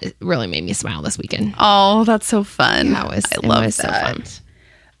 that really made me smile this weekend. Oh, that's so fun. I love that. So fun.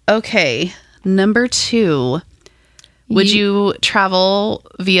 Okay. Number 2, would you travel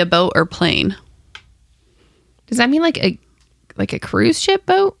via boat or plane? Does that mean like a cruise ship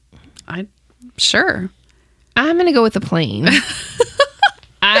boat? Sure. I'm going to go with a plane.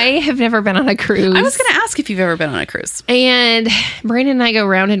 I have never been on a cruise. I was going to ask if you've ever been on a cruise. And Brandon and I go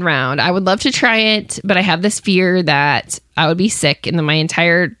round and round. I would love to try it, but I have this fear that I would be sick and then my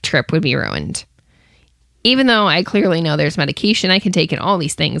entire trip would be ruined. Even though I clearly know there's medication I can take and all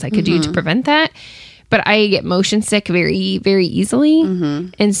these things I could do to prevent that. But I get motion sick very, very easily.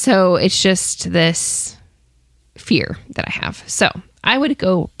 And so it's just this fear that I have. So I would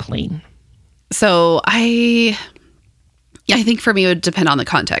go plane. So I think for me it would depend on the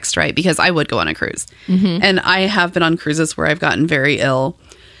context, right? Because I would go on a cruise. And I have been on cruises where I've gotten very ill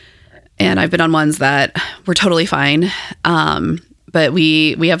And I've been on ones that were totally fine. But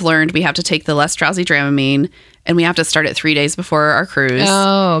we have learned we have to take the less drowsy Dramamine, and we have to start it 3 days before our cruise.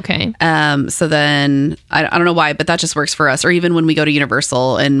 Oh, okay. So then I don't know why, but that just works for us. Or even when we go to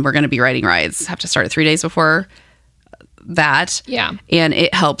Universal and we're going to be riding rides, have to start it 3 days before that. Yeah. And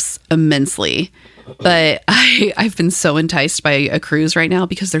it helps immensely. But I've been so enticed by a cruise right now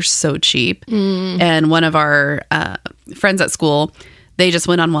because they're so cheap. And one of our friends at school, they just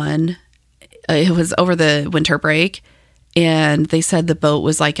went on one. It was over the winter break. And they said the boat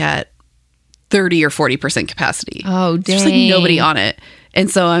was like at 30 or 40% capacity. Oh, dang. There's like nobody on it. And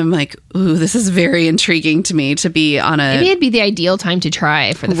so I'm like, ooh, this is very intriguing to me to be on a... Maybe it'd be the ideal time to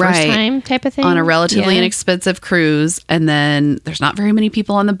try for the first time type of thing. On a relatively inexpensive cruise. And then there's not very many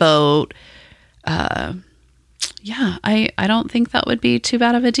people on the boat. I don't think that would be too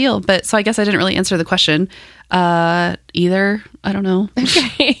bad of a deal. But so I guess I didn't really answer the question either. I don't know.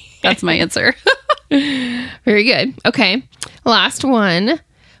 Okay. That's my answer. Very good. Okay. Last one.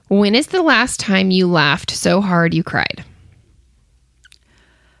 When is the last time you laughed so hard you cried?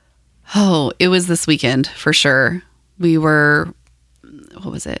 Oh, it was this weekend for sure. We were,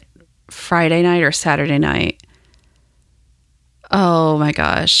 what was it? Friday night or Saturday night? Oh my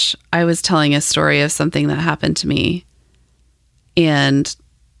gosh. I was telling a story of something that happened to me, and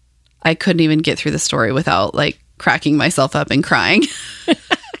I couldn't even get through the story without like cracking myself up and crying.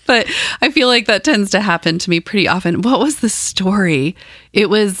 But I feel like that tends to happen to me pretty often. What was the story? It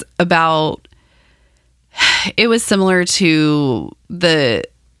was similar to the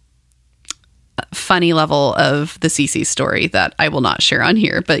funny level of the Cece story that I will not share on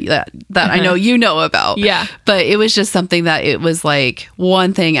here, but that I know you know about. Yeah. But it was just something that it was like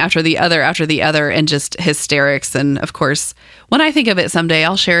one thing after the other, and just hysterics. And of course, when I think of it someday,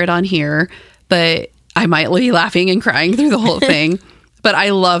 I'll share it on here, but I might be laughing and crying through the whole thing. But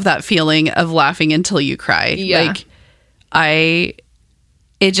I love that feeling of laughing until you cry. Yeah.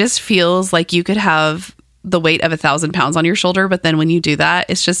 It just feels like you could have the weight of 1,000 pounds on your shoulder, but then when you do that,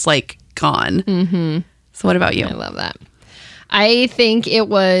 it's just like gone. Mm-hmm. So what about you? I love that. I think it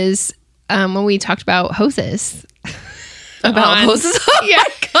was when we talked about hoses. Hoses? Oh yeah. My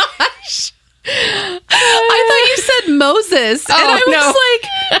gosh. I thought you said Moses. Oh, and I was like,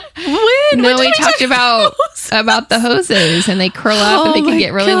 when? No, we talked about the hoses, and they curl up and they can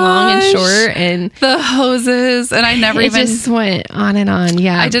get really long and short, and the hoses. And I never even just went on and on.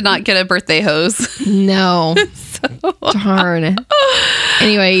 Yeah. I did not get a birthday hose. No. Darn.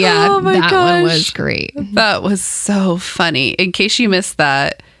 Anyway, yeah, that one was great. That was so funny. In case you missed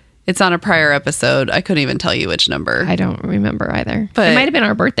that, it's on a prior episode. I couldn't even tell you which number. I don't remember either. But it might have been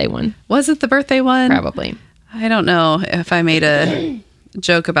our birthday one. Was it the birthday one? Probably. I don't know if I made a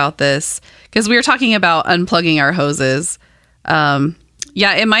joke about this because we were talking about unplugging our hoses.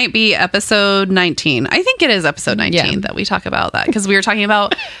 Yeah, it might be episode 19. I think it is episode 19 that we talk about that because we were talking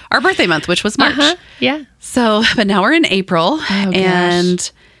about our birthday month, which was March. Yeah. So, but now we're in April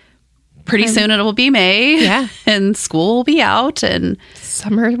and pretty soon it will be May. Yeah. And school will be out and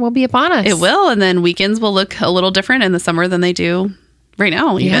summer will be upon us. It will. And then weekends will look a little different in the summer than they do right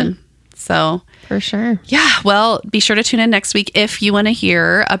now even. So for sure. Yeah. Well, be sure to tune in next week if you want to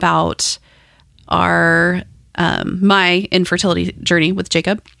hear about our my infertility journey with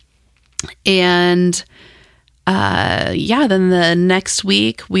Jacob. And then the next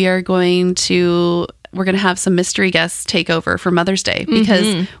week we're going to have some mystery guests take over for Mother's Day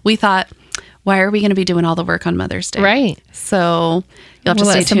because we thought, why are we going to be doing all the work on Mother's Day? Right. So you'll have to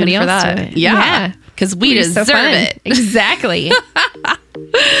stay tuned for that. Yeah. Because we deserve it. Exactly.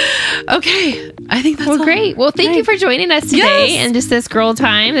 Okay. I think that's all. Great. Well, thank you for joining us today and just this girl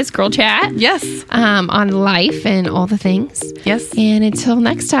time, this girl chat. Yes. On life and all the things. Yes. And until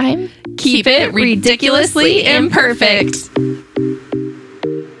next time, keep it ridiculously imperfect.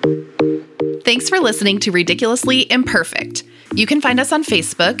 Thanks for listening to Ridiculously Imperfect. You can find us on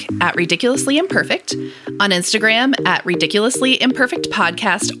Facebook at Ridiculously Imperfect, on Instagram at Ridiculously Imperfect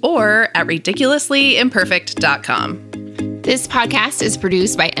Podcast, or at ridiculouslyimperfect.com. This podcast is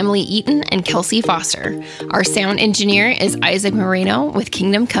produced by Emily Eaton and Kelsey Foster. Our sound engineer is Isaac Moreno with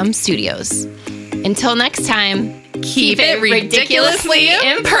Kingdom Come Studios. Until next time, keep it ridiculously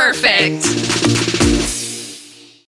imperfect.